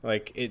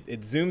 Like it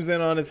zooms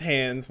in on his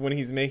hands when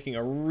he's making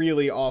a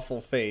really awful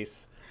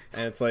face,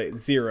 and it's like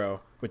 0,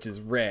 which is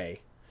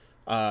Rei.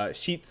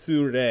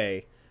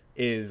 Shitsure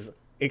is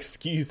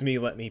excuse me,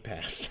 let me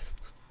pass.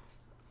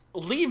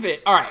 Leave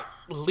it. All right.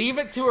 Leave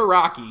it to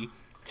Araki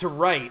to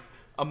write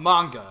a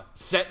manga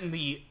set in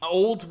the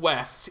Old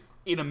West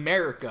in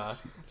America,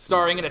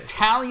 starring an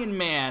Italian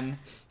man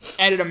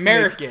and an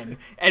American,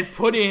 and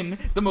put in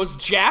the most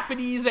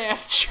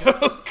Japanese-ass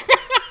joke.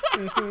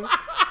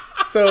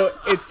 So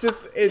it's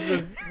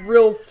a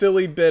real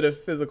silly bit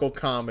of physical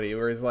comedy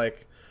where he's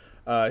like,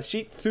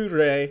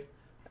 Shitsure,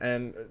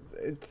 and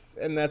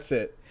that's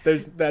it.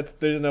 There's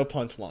no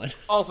punchline.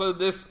 Also,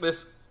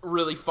 this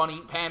really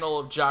funny panel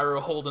of Gyro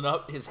holding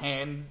up his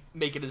hand,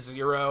 making a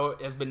 0,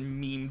 has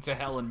been memed to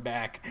hell and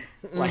back.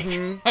 Like,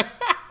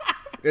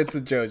 It's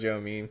a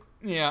JoJo meme.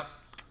 yeah.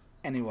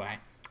 Anyway,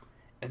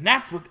 and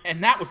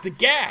that was the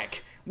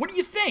gag. What do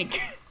you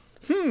think?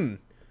 It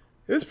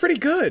was pretty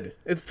good.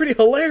 It's pretty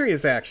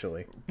hilarious,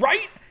 actually.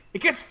 Right?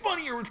 It gets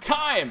funnier with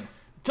time.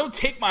 Don't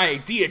take my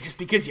idea just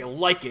because you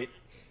like it.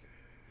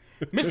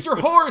 Mr.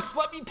 Horse,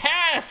 let me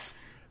pass.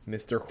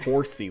 Mr.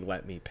 Horsey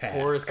let me pass.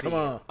 Horsey. Come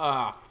on.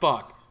 Ah,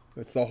 fuck.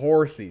 It's the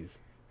Horsies.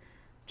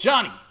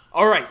 Johnny,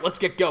 all right, let's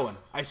get going.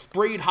 I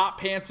sprayed Hot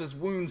Pants'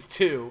 wounds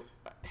too.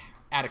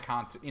 Out of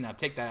context,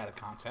 take that out of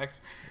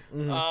context.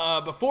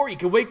 Before he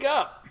could wake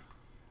up.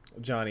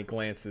 Johnny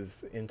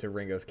glances into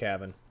Ringo's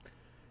cabin.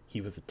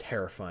 He was a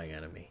terrifying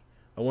enemy.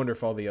 I wonder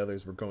if all the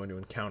others we're going to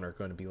encounter are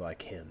going to be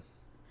like him.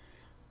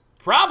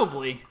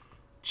 Probably.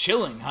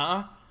 Chilling,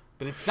 huh?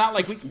 But it's not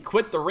like we can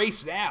quit the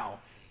race now.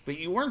 But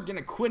you weren't going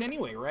to quit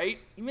anyway, right?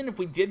 Even if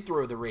we did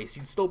throw the race,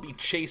 you'd still be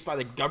chased by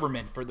the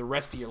government for the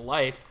rest of your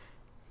life.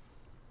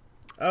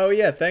 Oh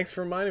yeah, thanks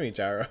for reminding me,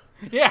 Gyro.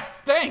 Yeah,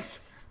 thanks.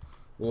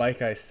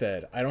 Like I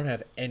said, I don't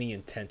have any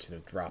intention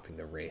of dropping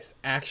the race.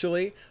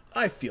 Actually,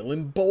 I feel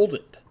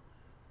emboldened.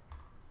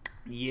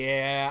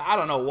 Yeah, I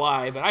don't know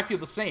why, but I feel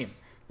the same.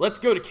 Let's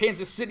go to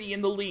Kansas City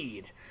in the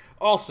lead.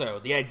 Also,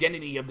 the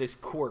identity of this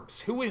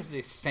corpse. Who is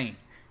this saint?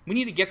 We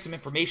need to get some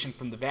information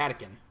from the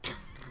Vatican.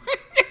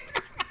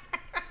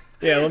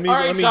 Yeah, let me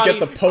Johnny, get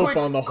the Pope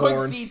on the quick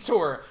horn.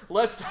 Detour.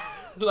 Let's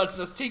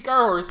just take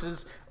our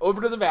horses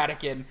over to the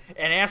Vatican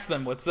and ask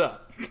them what's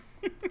up.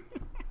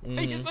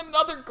 It's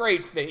another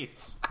great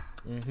face.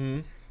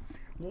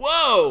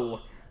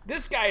 Whoa!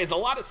 This guy has a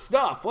lot of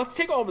stuff. Let's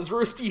take all of his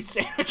roast beef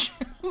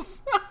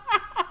sandwiches.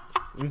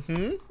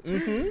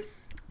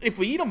 If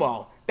we eat them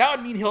all, that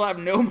would mean he'll have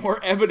no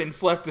more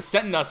evidence left to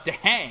send us to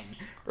hang.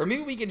 Or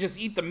maybe we could just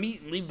eat the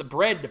meat and leave the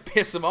bread to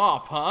piss him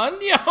off, huh?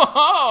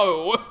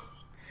 Yo!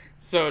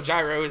 So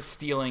Gyro is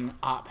stealing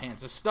Hot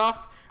Pants'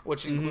 stuff,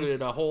 which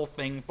included a whole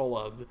thing full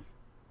of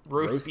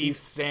roast beef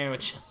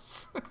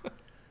sandwiches.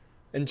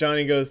 And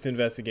Johnny goes to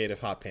investigate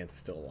if Hot Pants is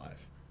still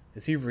alive.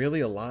 Is he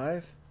really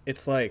alive?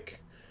 It's like...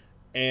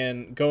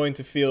 And going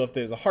to feel if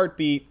there's a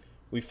heartbeat,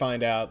 we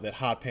find out that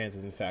Hot Pants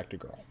is in fact a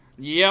girl.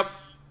 Yep.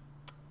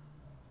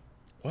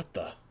 What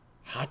the?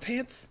 Hot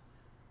Pants?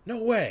 No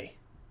way.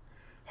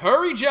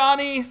 Hurry,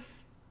 Johnny!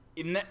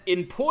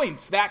 In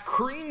points, that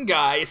cream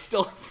guy is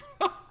still...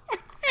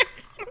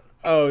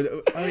 Oh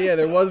yeah,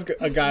 there was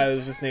a guy that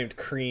was just named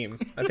Cream.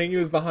 I think he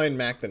was behind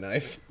Mac the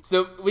Knife.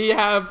 So we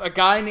have a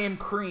guy named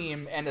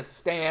Cream and a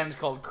stand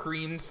called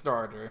Cream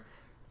Starter.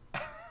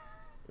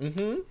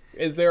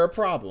 Is there a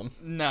problem?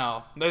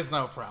 No, there's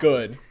no problem.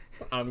 Good.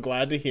 I'm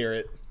glad to hear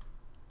it.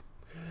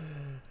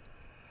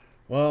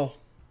 Well,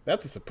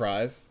 that's a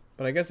surprise,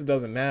 but I guess it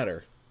doesn't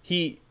matter.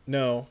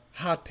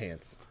 Hot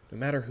Pants, no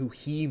matter who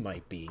he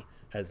might be,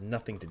 has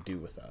nothing to do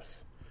with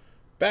us.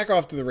 Back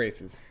off to the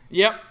races.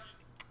 Yep.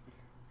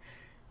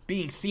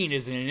 Being seen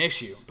isn't an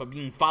issue, but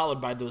being followed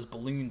by those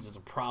balloons is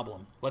a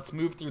problem. Let's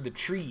move through the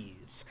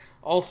trees.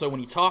 Also, when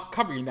you talk,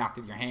 cover your mouth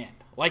with your hand.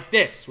 Like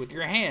this, with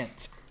your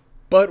hand.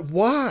 But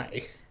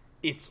why?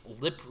 It's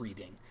lip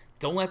reading.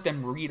 Don't let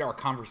them read our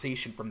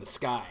conversation from the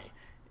sky.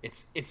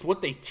 It's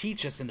what they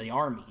teach us in the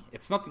army.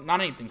 It's not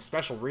anything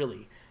special,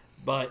 really.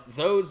 But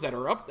those that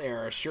are up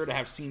there are sure to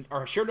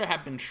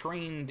have been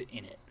trained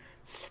in it.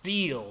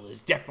 Steele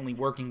is definitely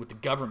working with the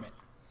government.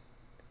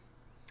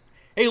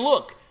 Hey,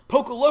 look!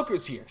 Poco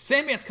Loco's here.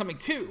 Sandman's coming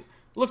too.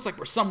 Looks like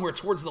we're somewhere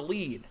towards the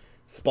lead.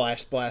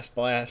 Splash, splash,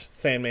 splash.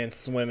 Sandman's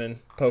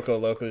swimming. Poco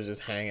Loco's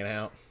just hanging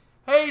out.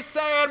 Hey,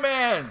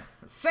 Sandman!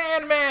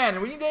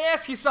 Sandman, we need to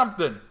ask you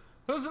something.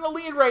 Who's in the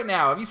lead right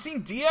now? Have you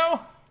seen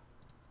Dio?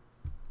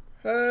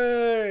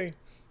 Hey!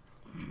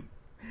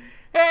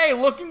 Hey,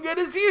 looking good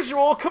as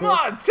usual. Come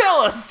on,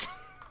 tell us.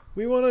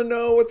 We want to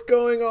know what's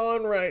going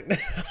on right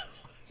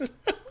now.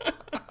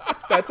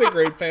 That's a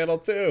great panel,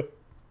 too.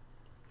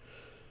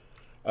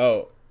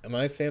 Oh, am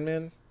I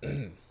Sandman?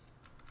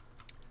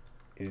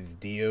 Is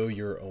Dio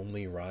your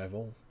only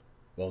rival?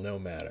 Well, no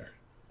matter.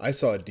 I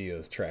saw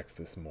Dio's tracks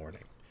this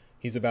morning.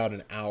 He's about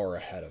an hour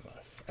ahead of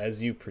us.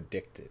 As you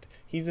predicted,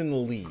 he's in the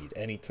lead,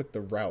 and he took the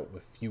route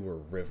with fewer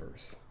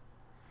rivers.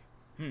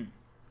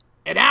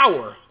 An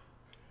hour?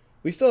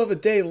 We still have a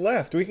day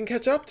left. We can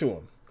catch up to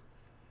him.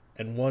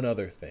 And one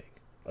other thing.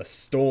 A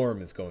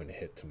storm is going to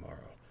hit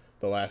tomorrow.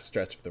 The last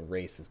stretch of the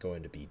race is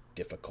going to be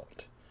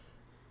difficult.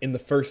 In the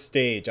first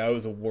stage, I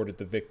was awarded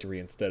the victory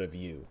instead of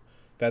you.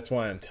 That's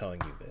why I'm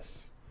telling you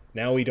this.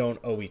 Now we don't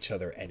owe each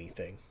other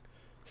anything.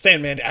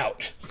 Sandman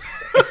out!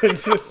 And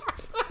just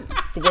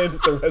swims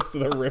the rest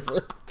of the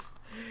river.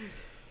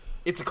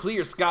 It's a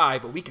clear sky,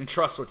 but we can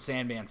trust what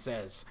Sandman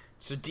says.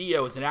 So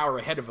Dio is an hour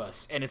ahead of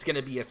us, and it's going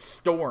to be a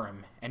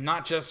storm, and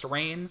not just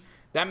rain.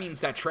 That means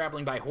that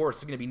traveling by horse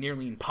is going to be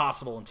nearly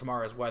impossible in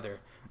tomorrow's weather.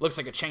 Looks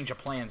like a change of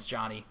plans,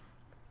 Johnny.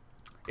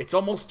 It's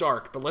almost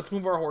dark, but let's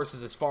move our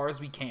horses as far as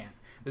we can.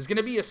 There's going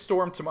to be a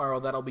storm tomorrow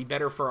that'll be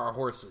better for our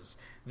horses.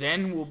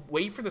 Then we'll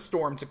wait for the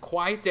storm to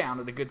quiet down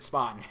at a good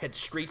spot and head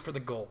straight for the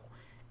goal.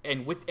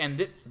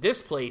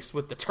 This place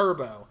with the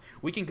turbo,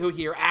 we can go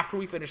here after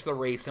we finish the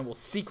race, and we'll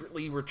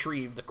secretly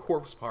retrieve the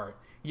corpse part.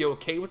 You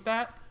okay with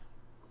that?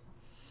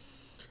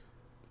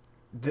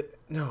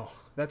 No,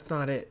 that's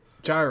not it.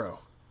 Gyro,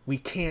 we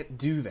can't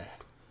do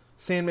that.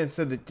 Sandman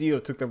said that Dio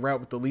took the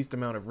route with the least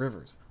amount of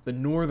rivers, the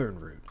northern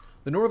route.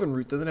 The northern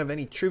route doesn't have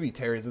any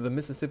tributaries of the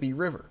Mississippi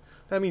River.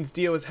 That means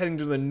Dio is heading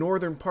to the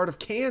northern part of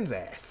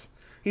Kansas.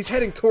 He's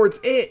heading towards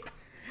it.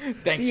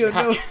 Thanks, Dio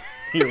Jack. knows.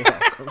 You're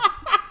welcome.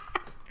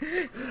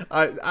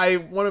 I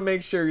want to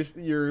make sure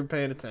you're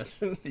paying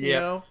attention. You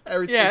know,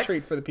 everything a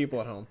treat for the people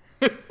at home.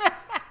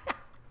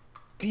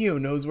 Dio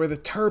knows where the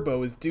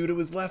turbo is due to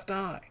his left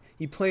eye.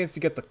 He plans to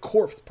get the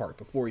corpse part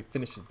before he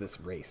finishes this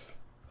race.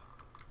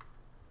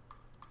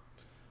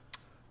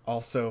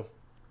 Also,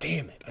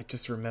 damn it, I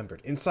just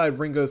remembered. Inside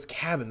Ringo's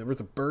cabin, there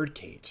was a bird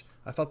cage.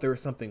 I thought there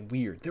was something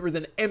weird. There was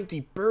an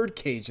empty bird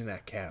cage in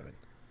that cabin.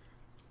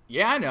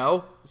 Yeah, I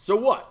know. So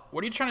what?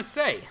 What are you trying to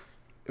say?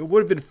 It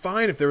would have been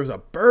fine if there was a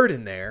bird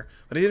in there,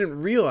 but I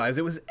didn't realize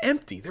it was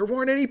empty. There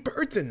weren't any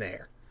birds in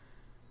there.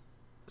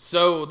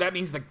 So that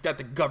means that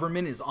the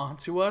government is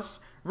onto us?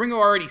 Ringo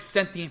already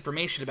sent the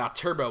information about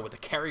Turbo with a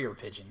carrier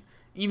pigeon.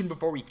 Even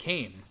before we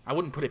came. I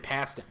wouldn't put it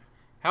past him.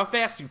 How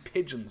fast do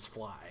pigeons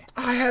fly?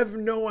 I have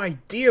no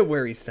idea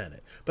where he sent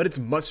it, but it's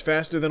much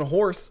faster than a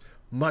horse.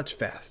 Much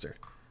faster.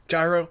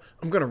 Gyro,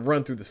 I'm going to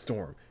run through the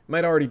storm. It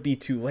might already be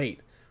too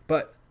late,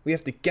 but we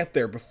have to get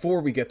there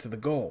before we get to the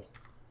goal.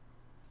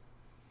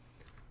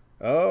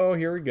 Oh,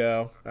 here we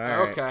go. All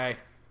right. Okay.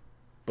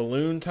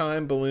 Balloon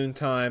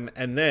time,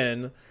 and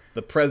then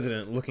the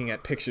president looking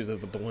at pictures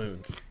of the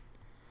balloons.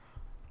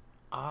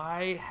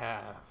 I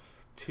have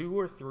 2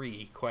 or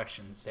 3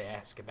 questions to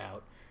ask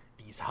about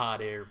these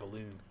hot air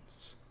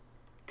balloons.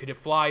 Could it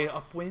fly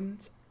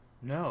upwind?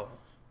 No.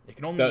 It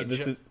can only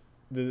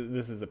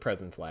This is the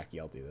president's lackey.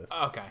 I'll do this.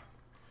 Okay.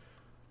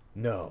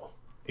 No.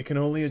 It can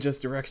only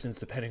adjust directions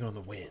depending on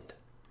the wind.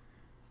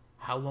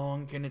 How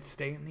long can it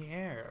stay in the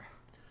air?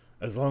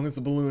 As long as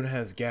the balloon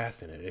has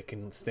gas in it, it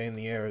can stay in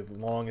the air as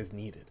long as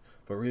needed.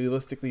 But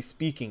realistically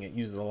speaking, it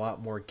uses a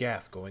lot more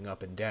gas going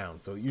up and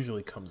down, so it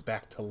usually comes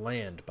back to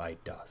land by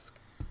dusk.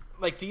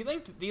 Like, do you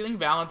think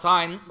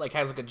Valentine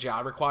has a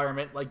job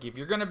requirement? Like, if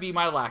you're gonna be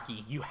my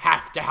lackey, you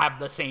have to have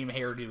the same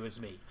hairdo as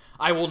me.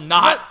 I will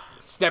not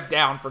step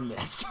down from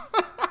this.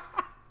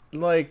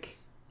 Like,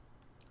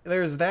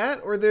 there's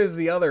that, or there's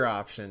the other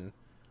option,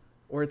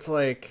 where it's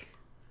like,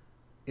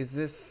 is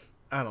this?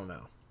 I don't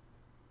know.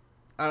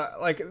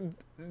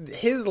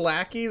 His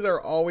lackeys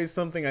are always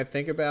something I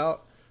think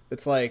about.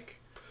 It's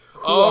like,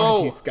 who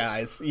are these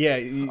guys? Yeah.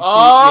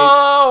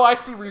 I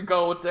see where you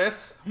go with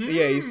this.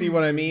 Yeah, you see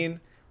what I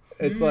mean?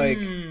 It's like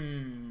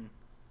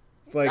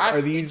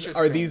are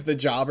these the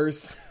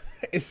jobbers?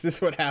 Is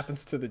this what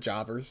happens to the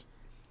jobbers?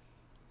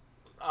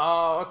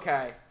 Oh,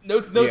 okay.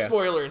 No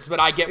spoilers, but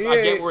I get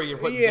where you're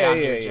putting down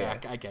here,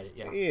 Jack. I get it.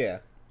 Yeah. Yeah.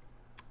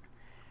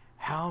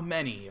 How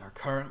many are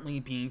currently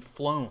being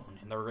flown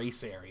in the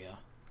race area?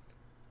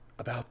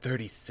 About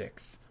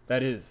 36.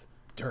 That is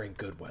during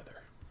good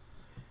weather.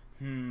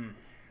 Then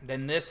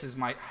this is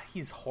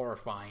he's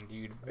horrifying,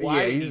 dude.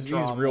 He's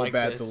real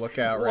bad to look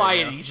at right now. Why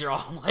did he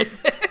draw him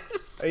like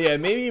this? Yeah,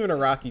 maybe even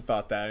Araki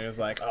thought that, and he was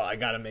like, oh, I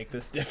gotta make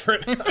this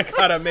different. I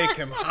gotta make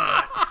him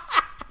hot.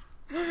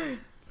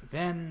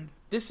 Then,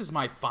 this is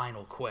my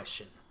final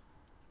question.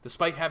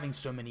 Despite having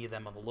so many of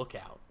them on the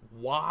lookout,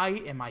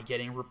 why am I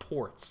getting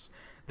reports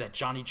that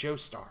Johnny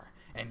Joestar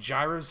and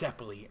Gyro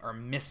Zeppeli are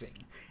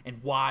missing?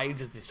 And why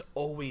does this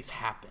always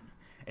happen?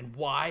 And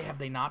why have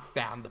they not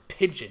found the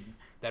pigeon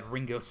that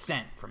Ringo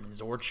sent from his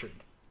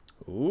orchard?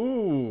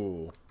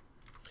 Ooh.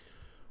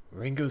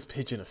 Ringo's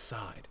pigeon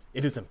aside,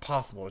 it is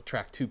impossible to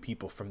track 2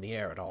 people from the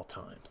air at all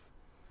times.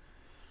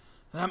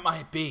 That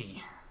might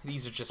be.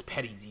 These are just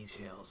petty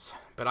details,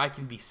 but I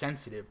can be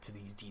sensitive to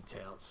these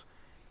details.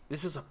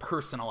 This is a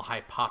personal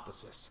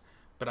hypothesis,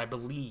 but I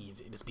believe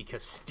it is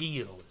because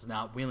Steele is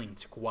not willing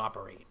to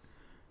cooperate.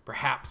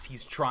 Perhaps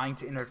he's trying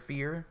to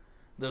interfere?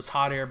 Those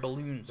hot air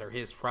balloons are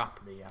his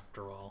property,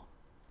 after all.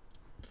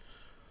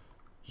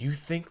 You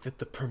think that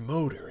the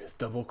promoter is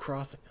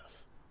double-crossing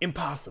us?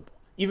 Impossible.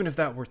 Even if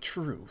that were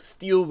true,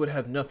 Steele would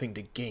have nothing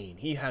to gain.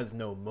 He has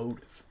no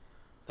motive.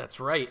 That's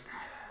right.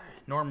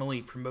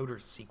 Normally,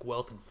 promoters seek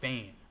wealth and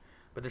fame,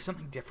 but there's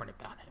something different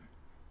about him.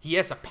 He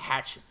has a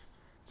passion,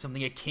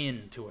 something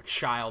akin to a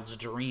child's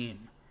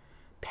dream.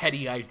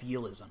 Petty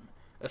idealism,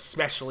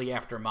 especially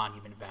after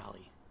Monument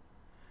Valley.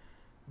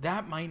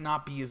 That might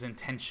not be his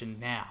intention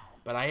now,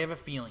 but I have a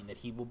feeling that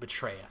he will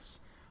betray us.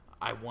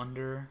 I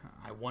wonder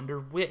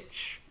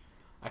which.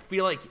 I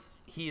feel like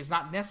he is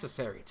not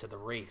necessary to the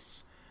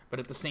race, but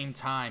at the same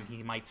time,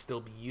 he might still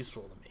be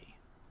useful to me.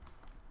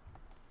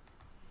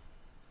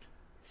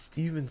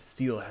 Steven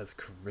Steele has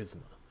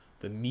charisma.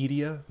 The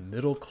media,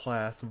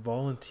 middle-class,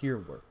 volunteer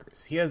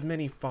workers. He has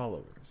many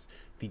followers.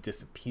 If he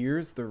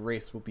disappears, the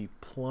race will be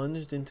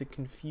plunged into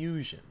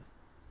confusion.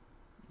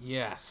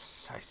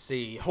 Yes, I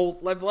see.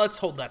 Let's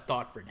hold that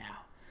thought for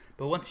now.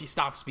 But once he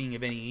stops being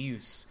of any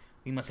use,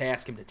 we must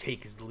ask him to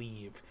take his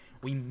leave.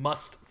 We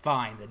must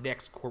find the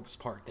next corpse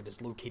part that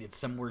is located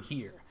somewhere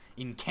here,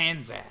 in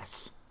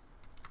Kansas.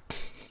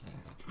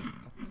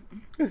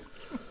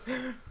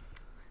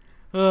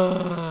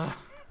 The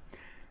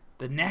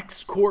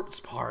next corpse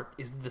part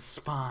is the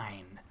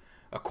spine.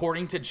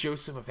 According to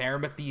Joseph of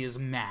Arimathea's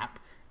map,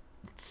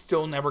 it's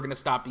still never going to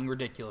stop being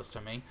ridiculous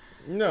to me.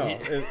 No,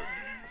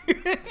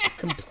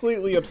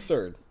 completely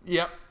absurd.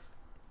 Yep.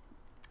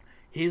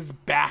 His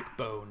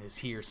backbone is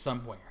here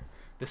somewhere.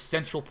 the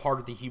central part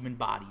of the human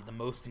body, the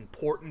most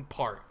important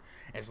part.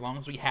 As long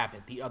as we have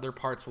it, the other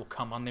parts will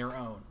come on their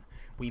own.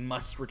 We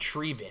must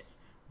retrieve it.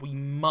 We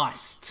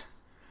must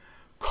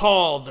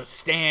call the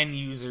stand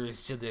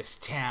users to this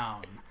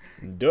town.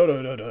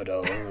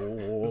 Do-do-do-do-do.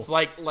 It's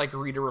like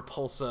Rita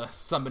Repulsa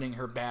summoning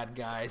her bad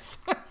guys.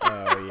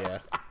 Oh, yeah.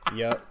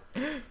 Yep.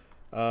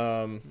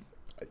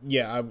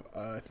 Yeah,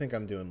 I think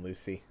I'm doing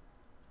Lucy.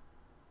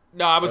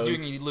 No, I was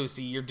doing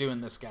Lucy. You're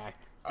doing this guy.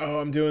 Oh,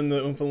 I'm doing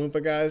the Oompa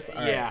Loompa guys?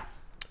 All yeah. Right.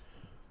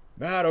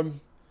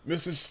 Madam,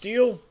 Mrs.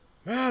 Steele?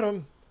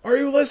 Madam, are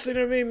you listening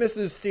to me,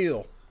 Mrs.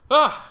 Steele?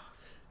 Ah!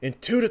 In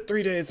 2 to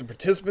 3 days, the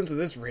participants of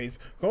this race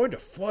are going to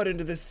flood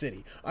into this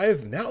city. I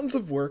have mountains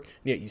of work,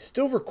 and yet you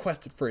still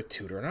requested for a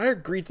tutor, and I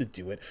agreed to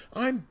do it.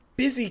 I'm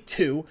busy,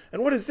 too,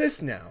 and what is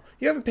this now?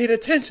 You haven't paid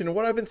attention to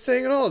what I've been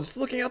saying at all, just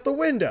looking out the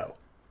window.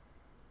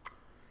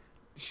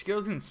 She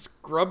goes and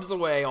scrubs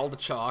away all the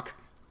chalk.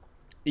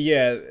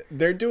 Yeah,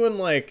 they're doing,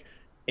 like,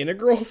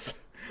 integrals.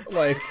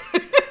 Like,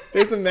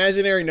 there's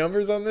imaginary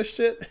numbers on this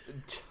shit.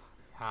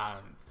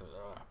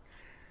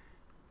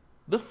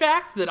 The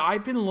fact that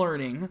I've been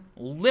learning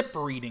lip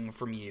reading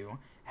from you,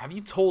 have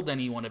you told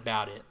anyone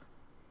about it?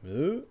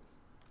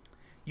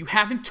 You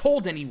haven't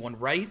told anyone,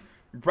 right?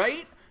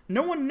 Right?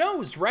 No one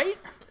knows, right?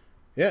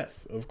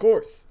 Yes, of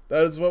course.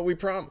 That is what we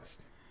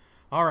promised.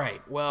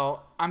 Alright,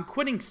 well, I'm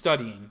quitting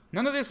studying.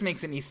 None of this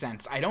makes any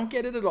sense. I don't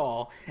get it at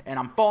all, and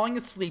I'm falling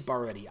asleep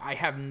already. I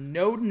have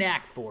no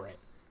knack for it.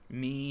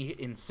 Me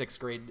in 6th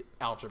grade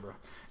algebra.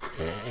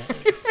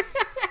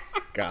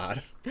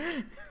 God.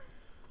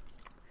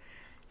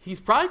 He's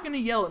probably going to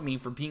yell at me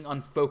for being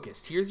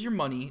unfocused. Here's your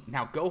money.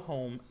 Now go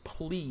home,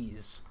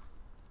 please.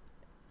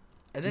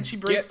 And then she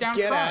breaks down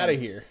crying. Get out of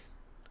here.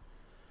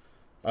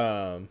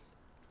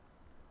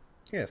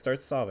 Yeah,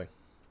 start sobbing.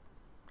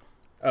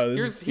 Oh,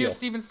 here's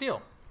Steven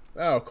Steele.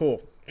 Oh,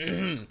 cool.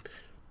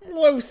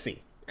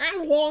 Lucy,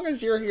 as long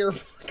as you're here...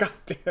 God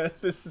damn,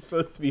 this is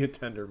supposed to be a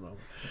tender moment.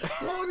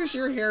 As long as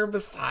you're here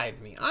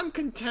beside me, I'm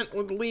content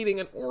with leading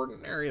an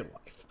ordinary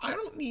life. I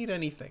don't need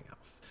anything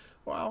else.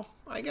 Well,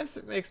 I guess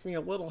it makes me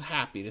a little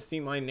happy to see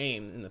my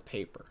name in the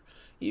paper.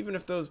 Even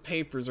if those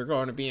papers are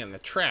going to be in the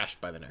trash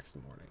by the next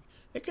morning.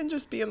 It can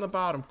just be in the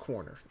bottom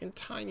corner, in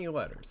tiny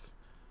letters.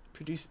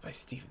 Produced by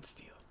Steven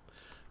Steele.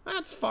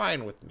 That's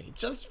fine with me.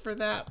 Just for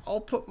that,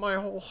 I'll put my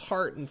whole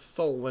heart and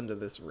soul into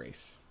this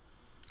race.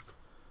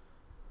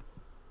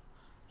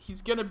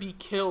 He's gonna be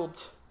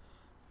killed.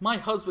 My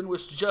husband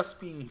was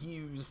just being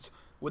used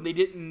when they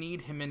didn't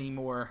need him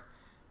anymore.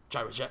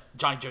 Johnny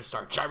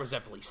Joestar, Gyro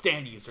Zeppeli,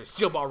 stand user,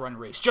 steel ball run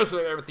race, Joseph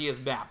Arethia's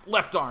map,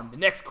 left arm, the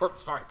next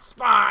corpse part,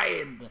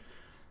 spine!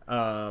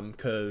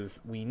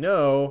 Because we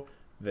know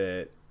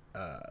that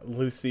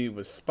Lucy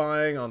was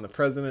spying on the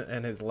president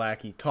and his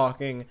lackey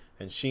talking,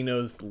 and she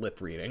knows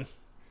lip reading.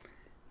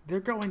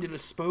 They're going to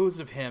dispose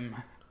of him.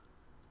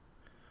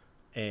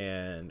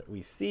 And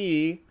we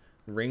see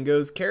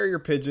Ringo's carrier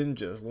pigeon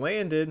just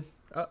landed.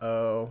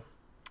 Uh-oh.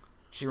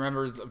 She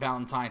remembers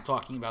Valentine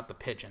talking about the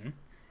pigeon.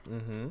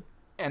 Mm-hmm.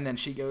 And then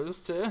she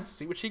goes to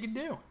see what she can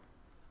do.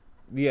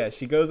 Yeah,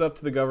 she goes up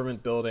to the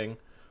government building,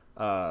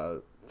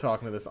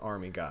 talking to this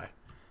army guy.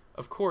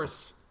 Of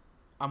course,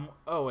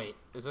 oh, wait.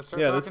 Is this her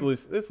talking? Yeah,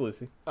 this is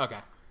Lucy. Okay.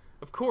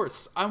 Of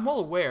course, I'm well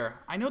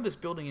aware. I know this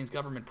building is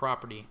government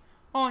property.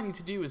 All I need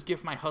to do is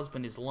give my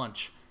husband his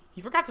lunch.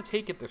 He forgot to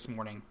take it this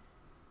morning.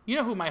 You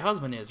know who my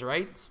husband is,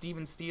 right?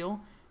 Steven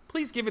Steele?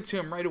 Please give it to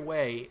him right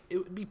away. It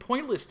would be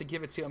pointless to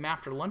give it to him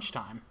after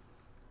lunchtime.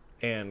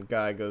 And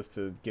guy goes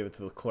to give it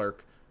to the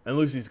clerk. And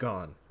Lucy's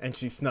gone. And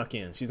she snuck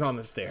in. She's on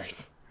the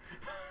stairs.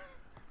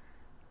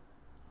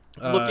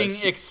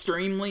 Looking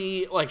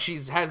extremely like she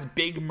has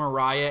big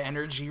Mariah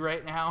energy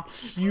right now.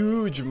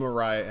 Huge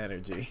Mariah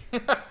energy.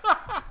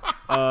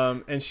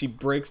 And she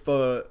breaks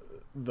the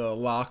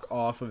lock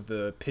off of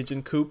the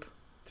pigeon coop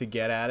to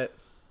get at it.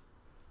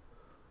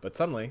 But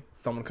suddenly,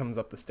 someone comes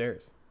up the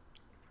stairs.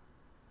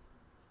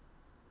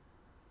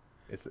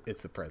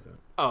 It's the president.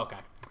 Oh, okay.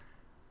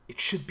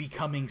 It should be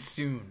coming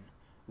soon.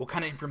 What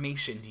kind of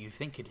information do you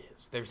think it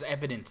is? There's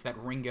evidence that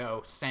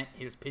Ringo sent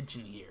his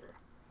pigeon here.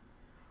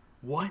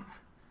 What?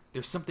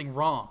 There's something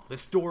wrong.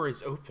 This door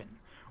is open.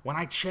 When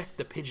I checked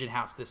the pigeon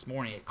house this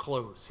morning, it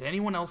closed. Did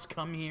anyone else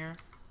come here?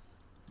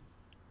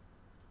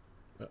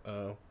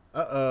 Uh-oh.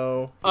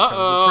 Uh-oh. Uh-oh. Here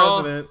comes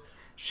the president.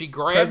 She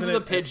grabs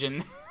the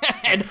pigeon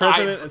and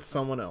president hides. It's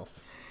someone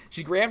else.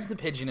 She grabs the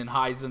pigeon and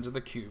hides under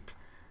the coop.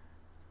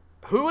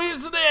 Who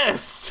is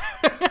this?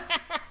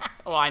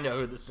 Well, I know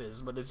who this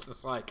is, but it's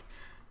just like...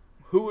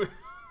 Who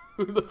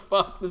the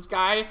fuck? This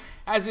guy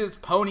has his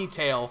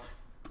ponytail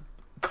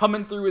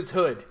coming through his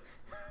hood.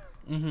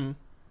 Mm-hmm.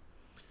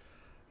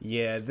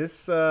 Yeah,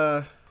 this,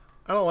 I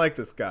don't like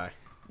this guy.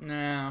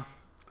 No.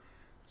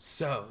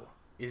 So,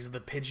 is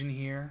the pigeon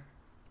here?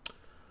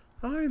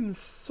 I'm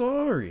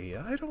sorry,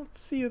 I don't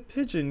see a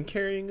pigeon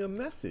carrying a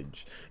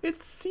message.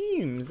 It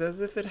seems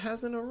as if it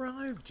hasn't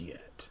arrived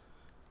yet.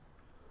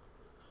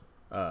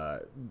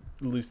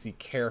 Lucy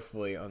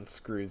carefully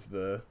unscrews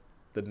the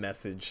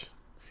message.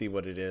 See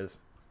what it is.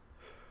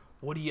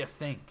 What do you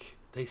think?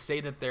 They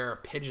say that there are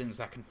pigeons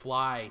that can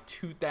fly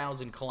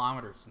 2,000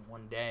 kilometers in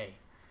one day.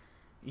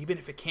 Even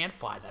if it can't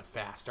fly that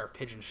fast, our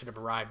pigeon should have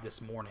arrived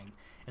this morning,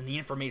 and the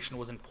information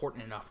was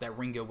important enough that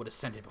Ringo would have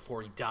sent it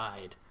before he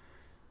died.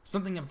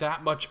 Something of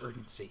that much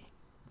urgency.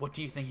 What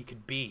do you think it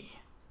could be?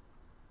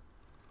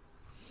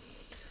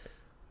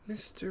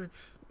 Mr.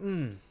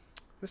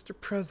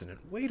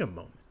 President, wait a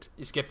moment.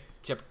 You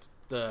skipped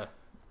the...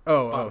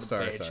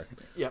 Sorry.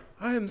 Yep.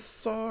 I am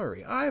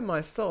sorry. I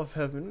myself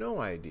have no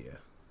idea.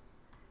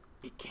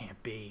 It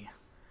can't be.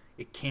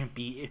 It can't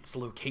be its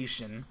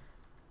location.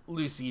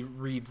 Lucy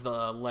reads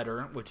the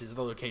letter, which is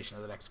the location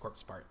of the next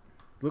corpse part.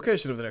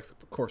 Location of the next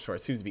corpse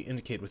part seems to be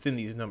indicated within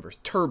these numbers.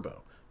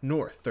 Turbo,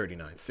 north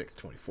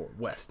 39,624,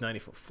 west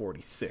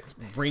 9446.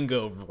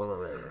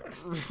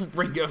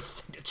 Ringo's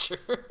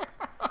signature.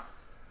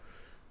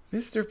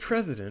 Mr.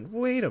 President,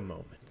 wait a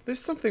moment. There's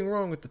something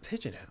wrong with the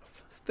pigeon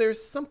house.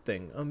 There's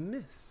something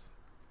amiss.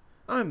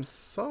 I'm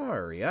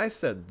sorry. I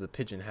said the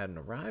pigeon hadn't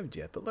arrived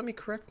yet, but let me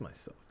correct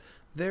myself.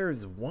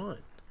 There's one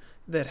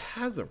that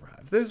has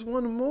arrived. There's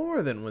one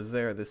more than was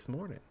there this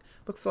morning.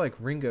 Looks like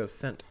Ringo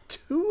sent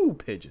 2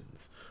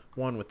 pigeons.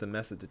 One with the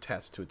message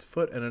attached to its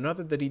foot and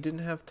another that he didn't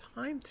have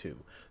time to.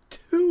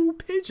 2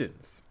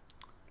 pigeons.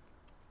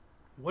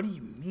 What do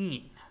you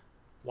mean?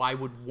 Why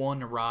would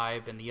one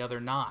arrive and the other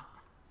not?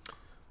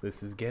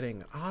 This is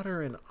getting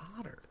odder and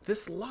odder.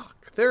 This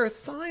lock. There are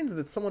signs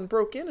that someone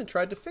broke in and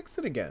tried to fix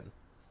it again.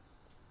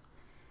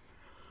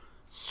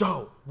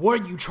 So,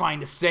 what are you trying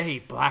to say,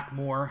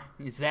 Blackmore?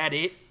 Is that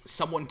it?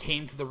 Someone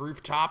came to the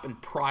rooftop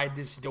and pried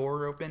this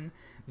door open?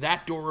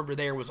 That door over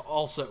there was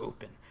also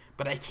open,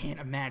 but I can't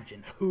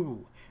imagine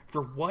who,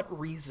 for what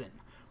reason,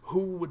 who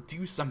would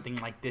do something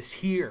like this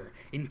here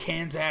in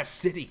Kansas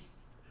City.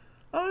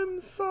 I'm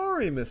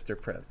sorry, Mr.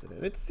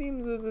 President. It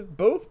seems as if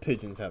both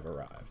pigeons have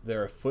arrived.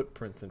 There are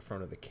footprints in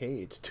front of the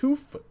cage, 2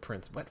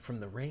 footprints wet from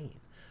the rain,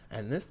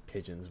 and this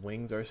pigeon's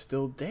wings are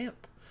still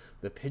damp.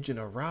 The pigeon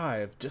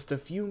arrived just a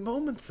few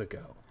moments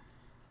ago.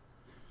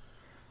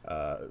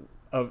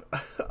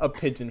 A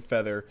pigeon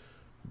feather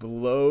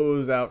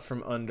blows out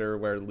from under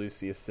where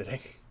Lucy is sitting.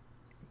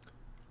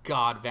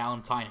 God,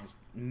 Valentine is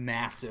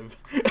massive.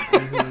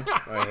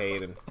 I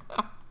hate him.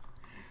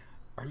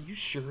 Are you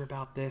sure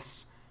about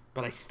this?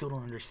 But I still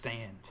don't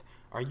understand.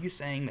 Are you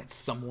saying that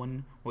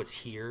someone was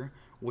here,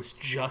 was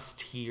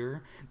just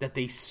here, that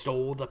they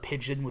stole the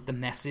pigeon with the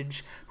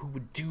message? Who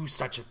would do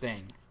such a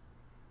thing?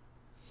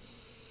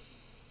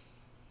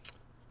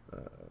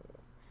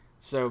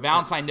 So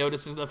Valentine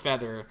notices the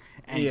feather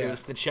and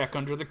goes to check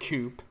under the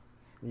coop.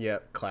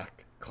 Yep,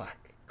 clack,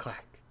 clack,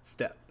 clack,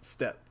 step,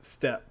 step,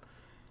 step.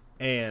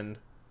 And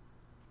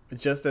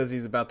just as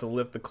he's about to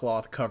lift the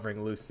cloth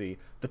covering Lucy,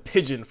 the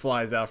pigeon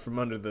flies out from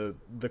under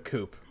the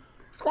coop.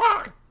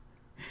 Squawk!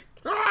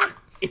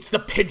 Squawk! It's the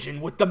pigeon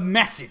with the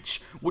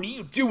message. What are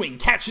you doing?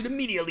 Catch it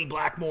immediately,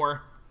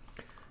 Blackmore.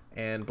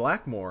 And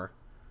Blackmore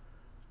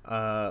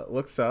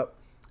looks up.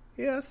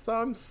 Yes,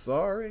 I'm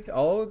sorry.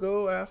 I'll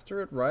go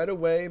after it right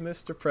away,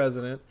 Mr.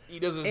 President. He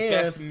does his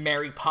best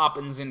Mary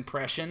Poppins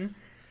impression.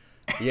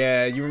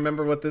 Yeah, you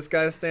remember what this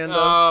guy's stand does?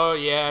 Oh,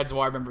 yeah, do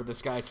I remember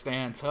this guy's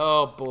stand?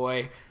 Oh,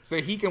 boy.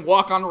 So he can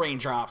walk on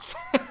raindrops.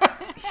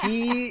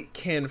 He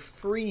can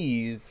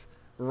freeze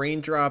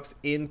raindrops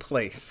in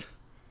place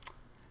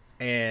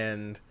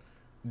and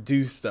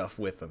do stuff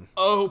with them.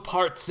 Oh,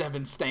 Part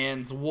 7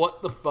 stands.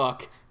 What the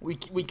fuck? We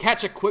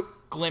catch a quick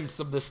glimpse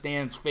of the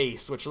stand's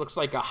face, which looks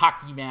like a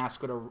hockey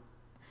mask with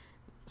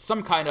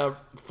some kind of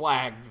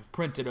flag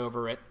printed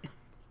over it.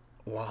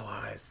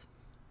 Walleyes.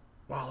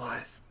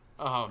 Walleyes.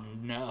 Oh,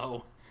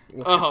 no.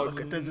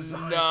 Look at the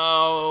design.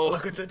 No.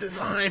 Look at the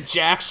design.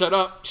 Jack, shut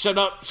up. Shut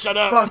up. Shut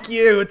up. Fuck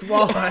you. It's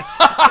walleyes.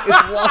 It's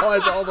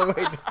walleyes all the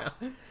way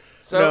down.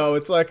 So, no,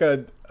 it's like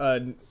a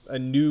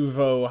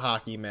nouveau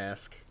hockey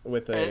mask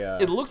with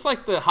a... it looks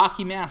like the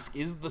hockey mask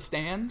is the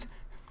stand.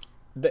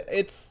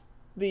 It's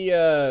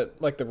the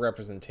like the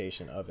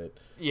representation of it.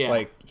 Yeah.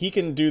 Like, he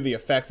can do the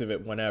effects of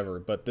it whenever,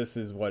 but this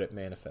is what it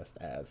manifests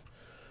as.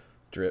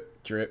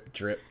 Drip, drip,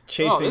 drip.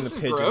 Chasing the pigeon.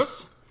 This is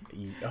gross.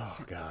 Oh,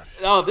 God.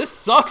 Oh, this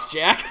sucks,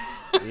 Jack.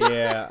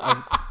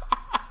 Yeah.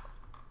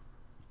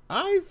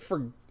 I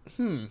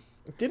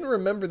didn't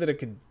remember that it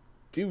could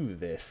do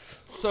this.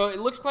 So it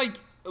looks like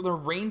the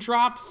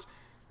raindrops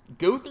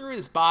go through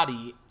his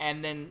body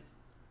and then...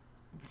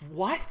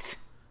 What?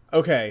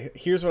 Okay,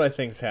 here's what I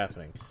think's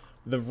happening.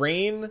 The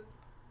rain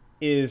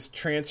is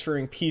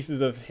transferring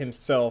pieces of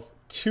himself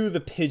to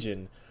the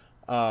pigeon.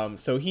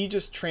 So he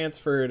just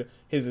transferred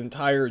his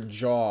entire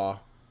jaw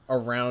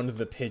around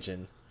the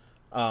pigeon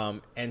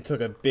and took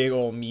a big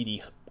old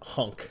meaty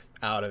hunk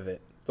out of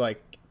it,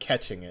 like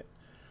catching it.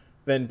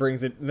 Then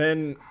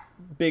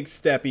big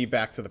steppy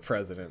back to the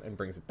president and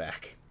brings it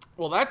back.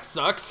 Well, that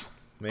sucks.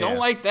 Yeah. Don't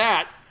like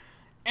that.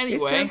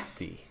 Anyway. It's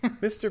empty.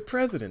 Mr.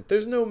 President,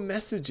 there's no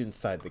message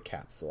inside the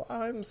capsule.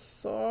 I'm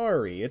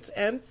sorry. It's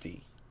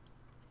empty.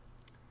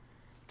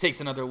 Takes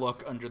another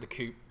look under the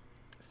coop.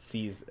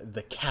 Sees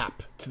the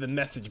cap to the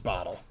message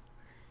bottle.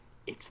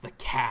 It's the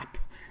cap.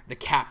 The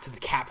cap to the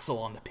capsule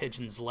on the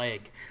pigeon's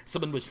leg.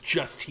 Someone was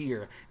just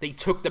here. They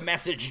took the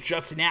message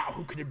just now.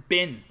 Who could it have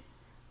been?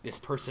 This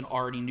person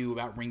already knew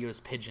about Ringo's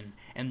pigeon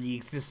and the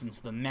existence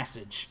of the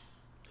message.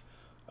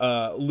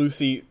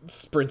 Lucy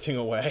sprinting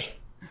away.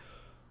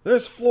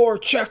 This floor,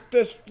 check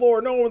this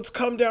floor. No one's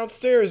come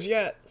downstairs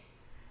yet.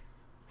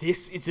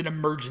 This is an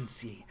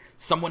emergency.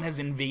 Someone has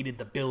invaded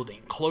the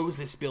building. Close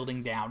this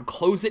building down.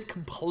 Close it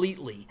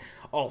completely.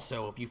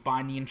 Also, if you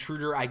find the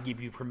intruder, I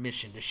give you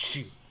permission to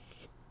shoot.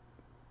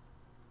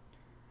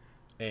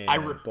 And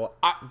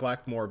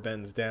Blackmore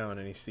bends down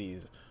and he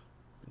sees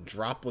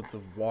droplets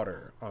of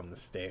water on the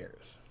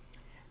stairs.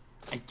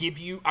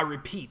 I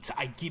repeat,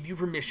 I give you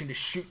permission to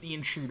shoot the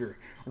intruder.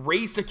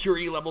 Raise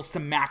security levels to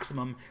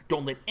maximum.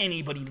 Don't let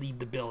anybody leave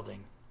the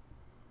building.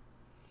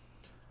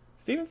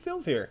 Stephen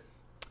Stills here.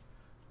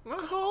 The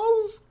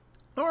halls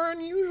are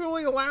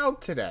unusually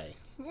loud today.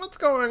 What's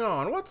going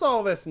on? What's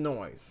all this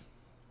noise?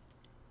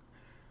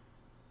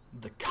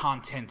 The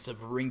contents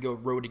of Ringo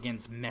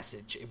Rodigan's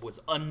message. It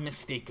was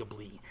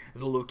unmistakably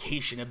the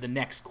location of the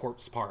next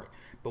corpse part.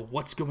 But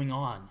what's going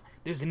on?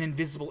 There's an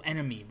invisible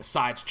enemy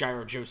besides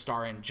Gyro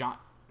Joestar and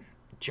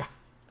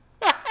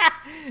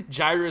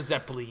Gyro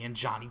Zeppeli and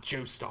Johnny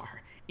Joestar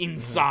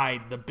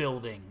inside the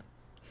building.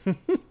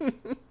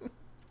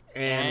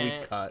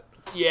 And we cut.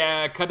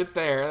 Yeah, cut it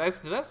there.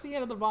 That's the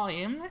end of the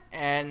volume,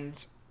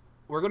 and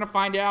we're gonna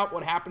find out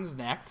what happens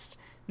next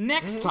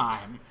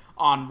time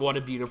on What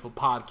a Beautiful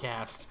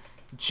Podcast.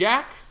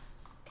 Jack,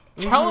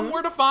 tell them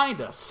where to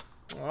find us.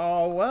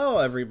 Oh, well,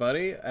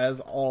 everybody,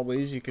 as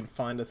always, you can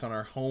find us on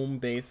our home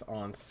base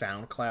on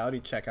SoundCloud.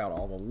 You check out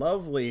all the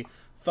lovely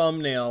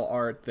thumbnail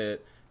art that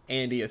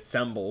Andy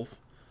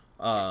assembles.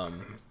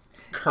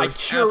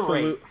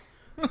 Absolute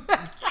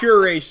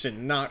curation,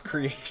 not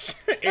creation.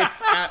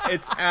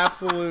 It's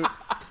absolute.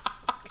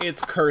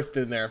 It's cursed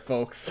in there,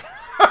 folks.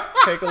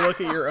 Take a look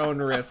at your own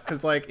risk,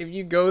 because like if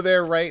you go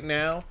there right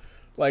now,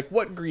 like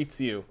what greets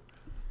you?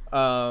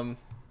 Nothing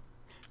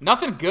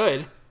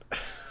good.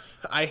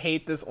 I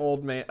hate this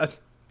old man.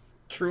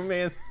 True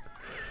Man.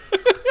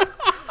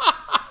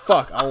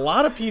 Fuck, a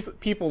lot of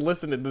people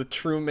listen to the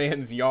True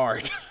Man's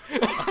Yard.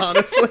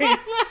 Honestly.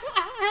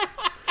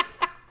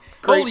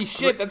 Holy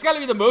shit, that's got to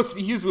be the most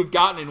views we've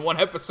gotten in one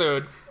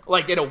episode,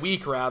 like in a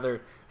week,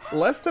 rather.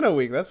 Less than a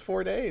week, that's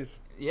 4 days.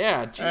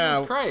 Yeah,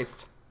 Jesus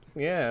Christ.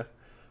 Yeah.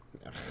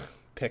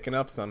 Picking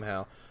up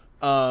somehow.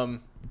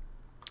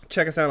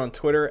 Check us out on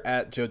Twitter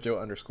at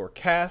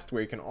JoJo_cast,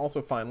 where you can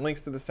also find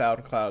links to the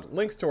SoundCloud,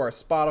 links to our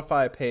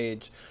Spotify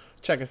page.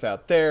 Check us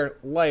out there.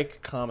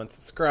 Like, comment,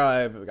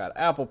 subscribe. We've got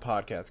Apple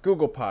Podcasts,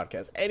 Google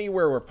Podcasts,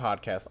 anywhere where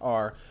podcasts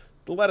are.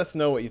 Let us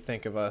know what you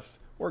think of us.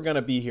 We're going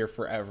to be here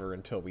forever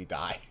until we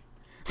die.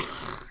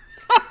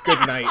 Good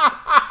night.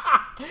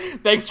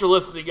 Thanks for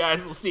listening,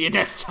 guys. We'll see you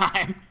next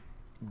time.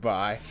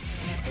 Bye.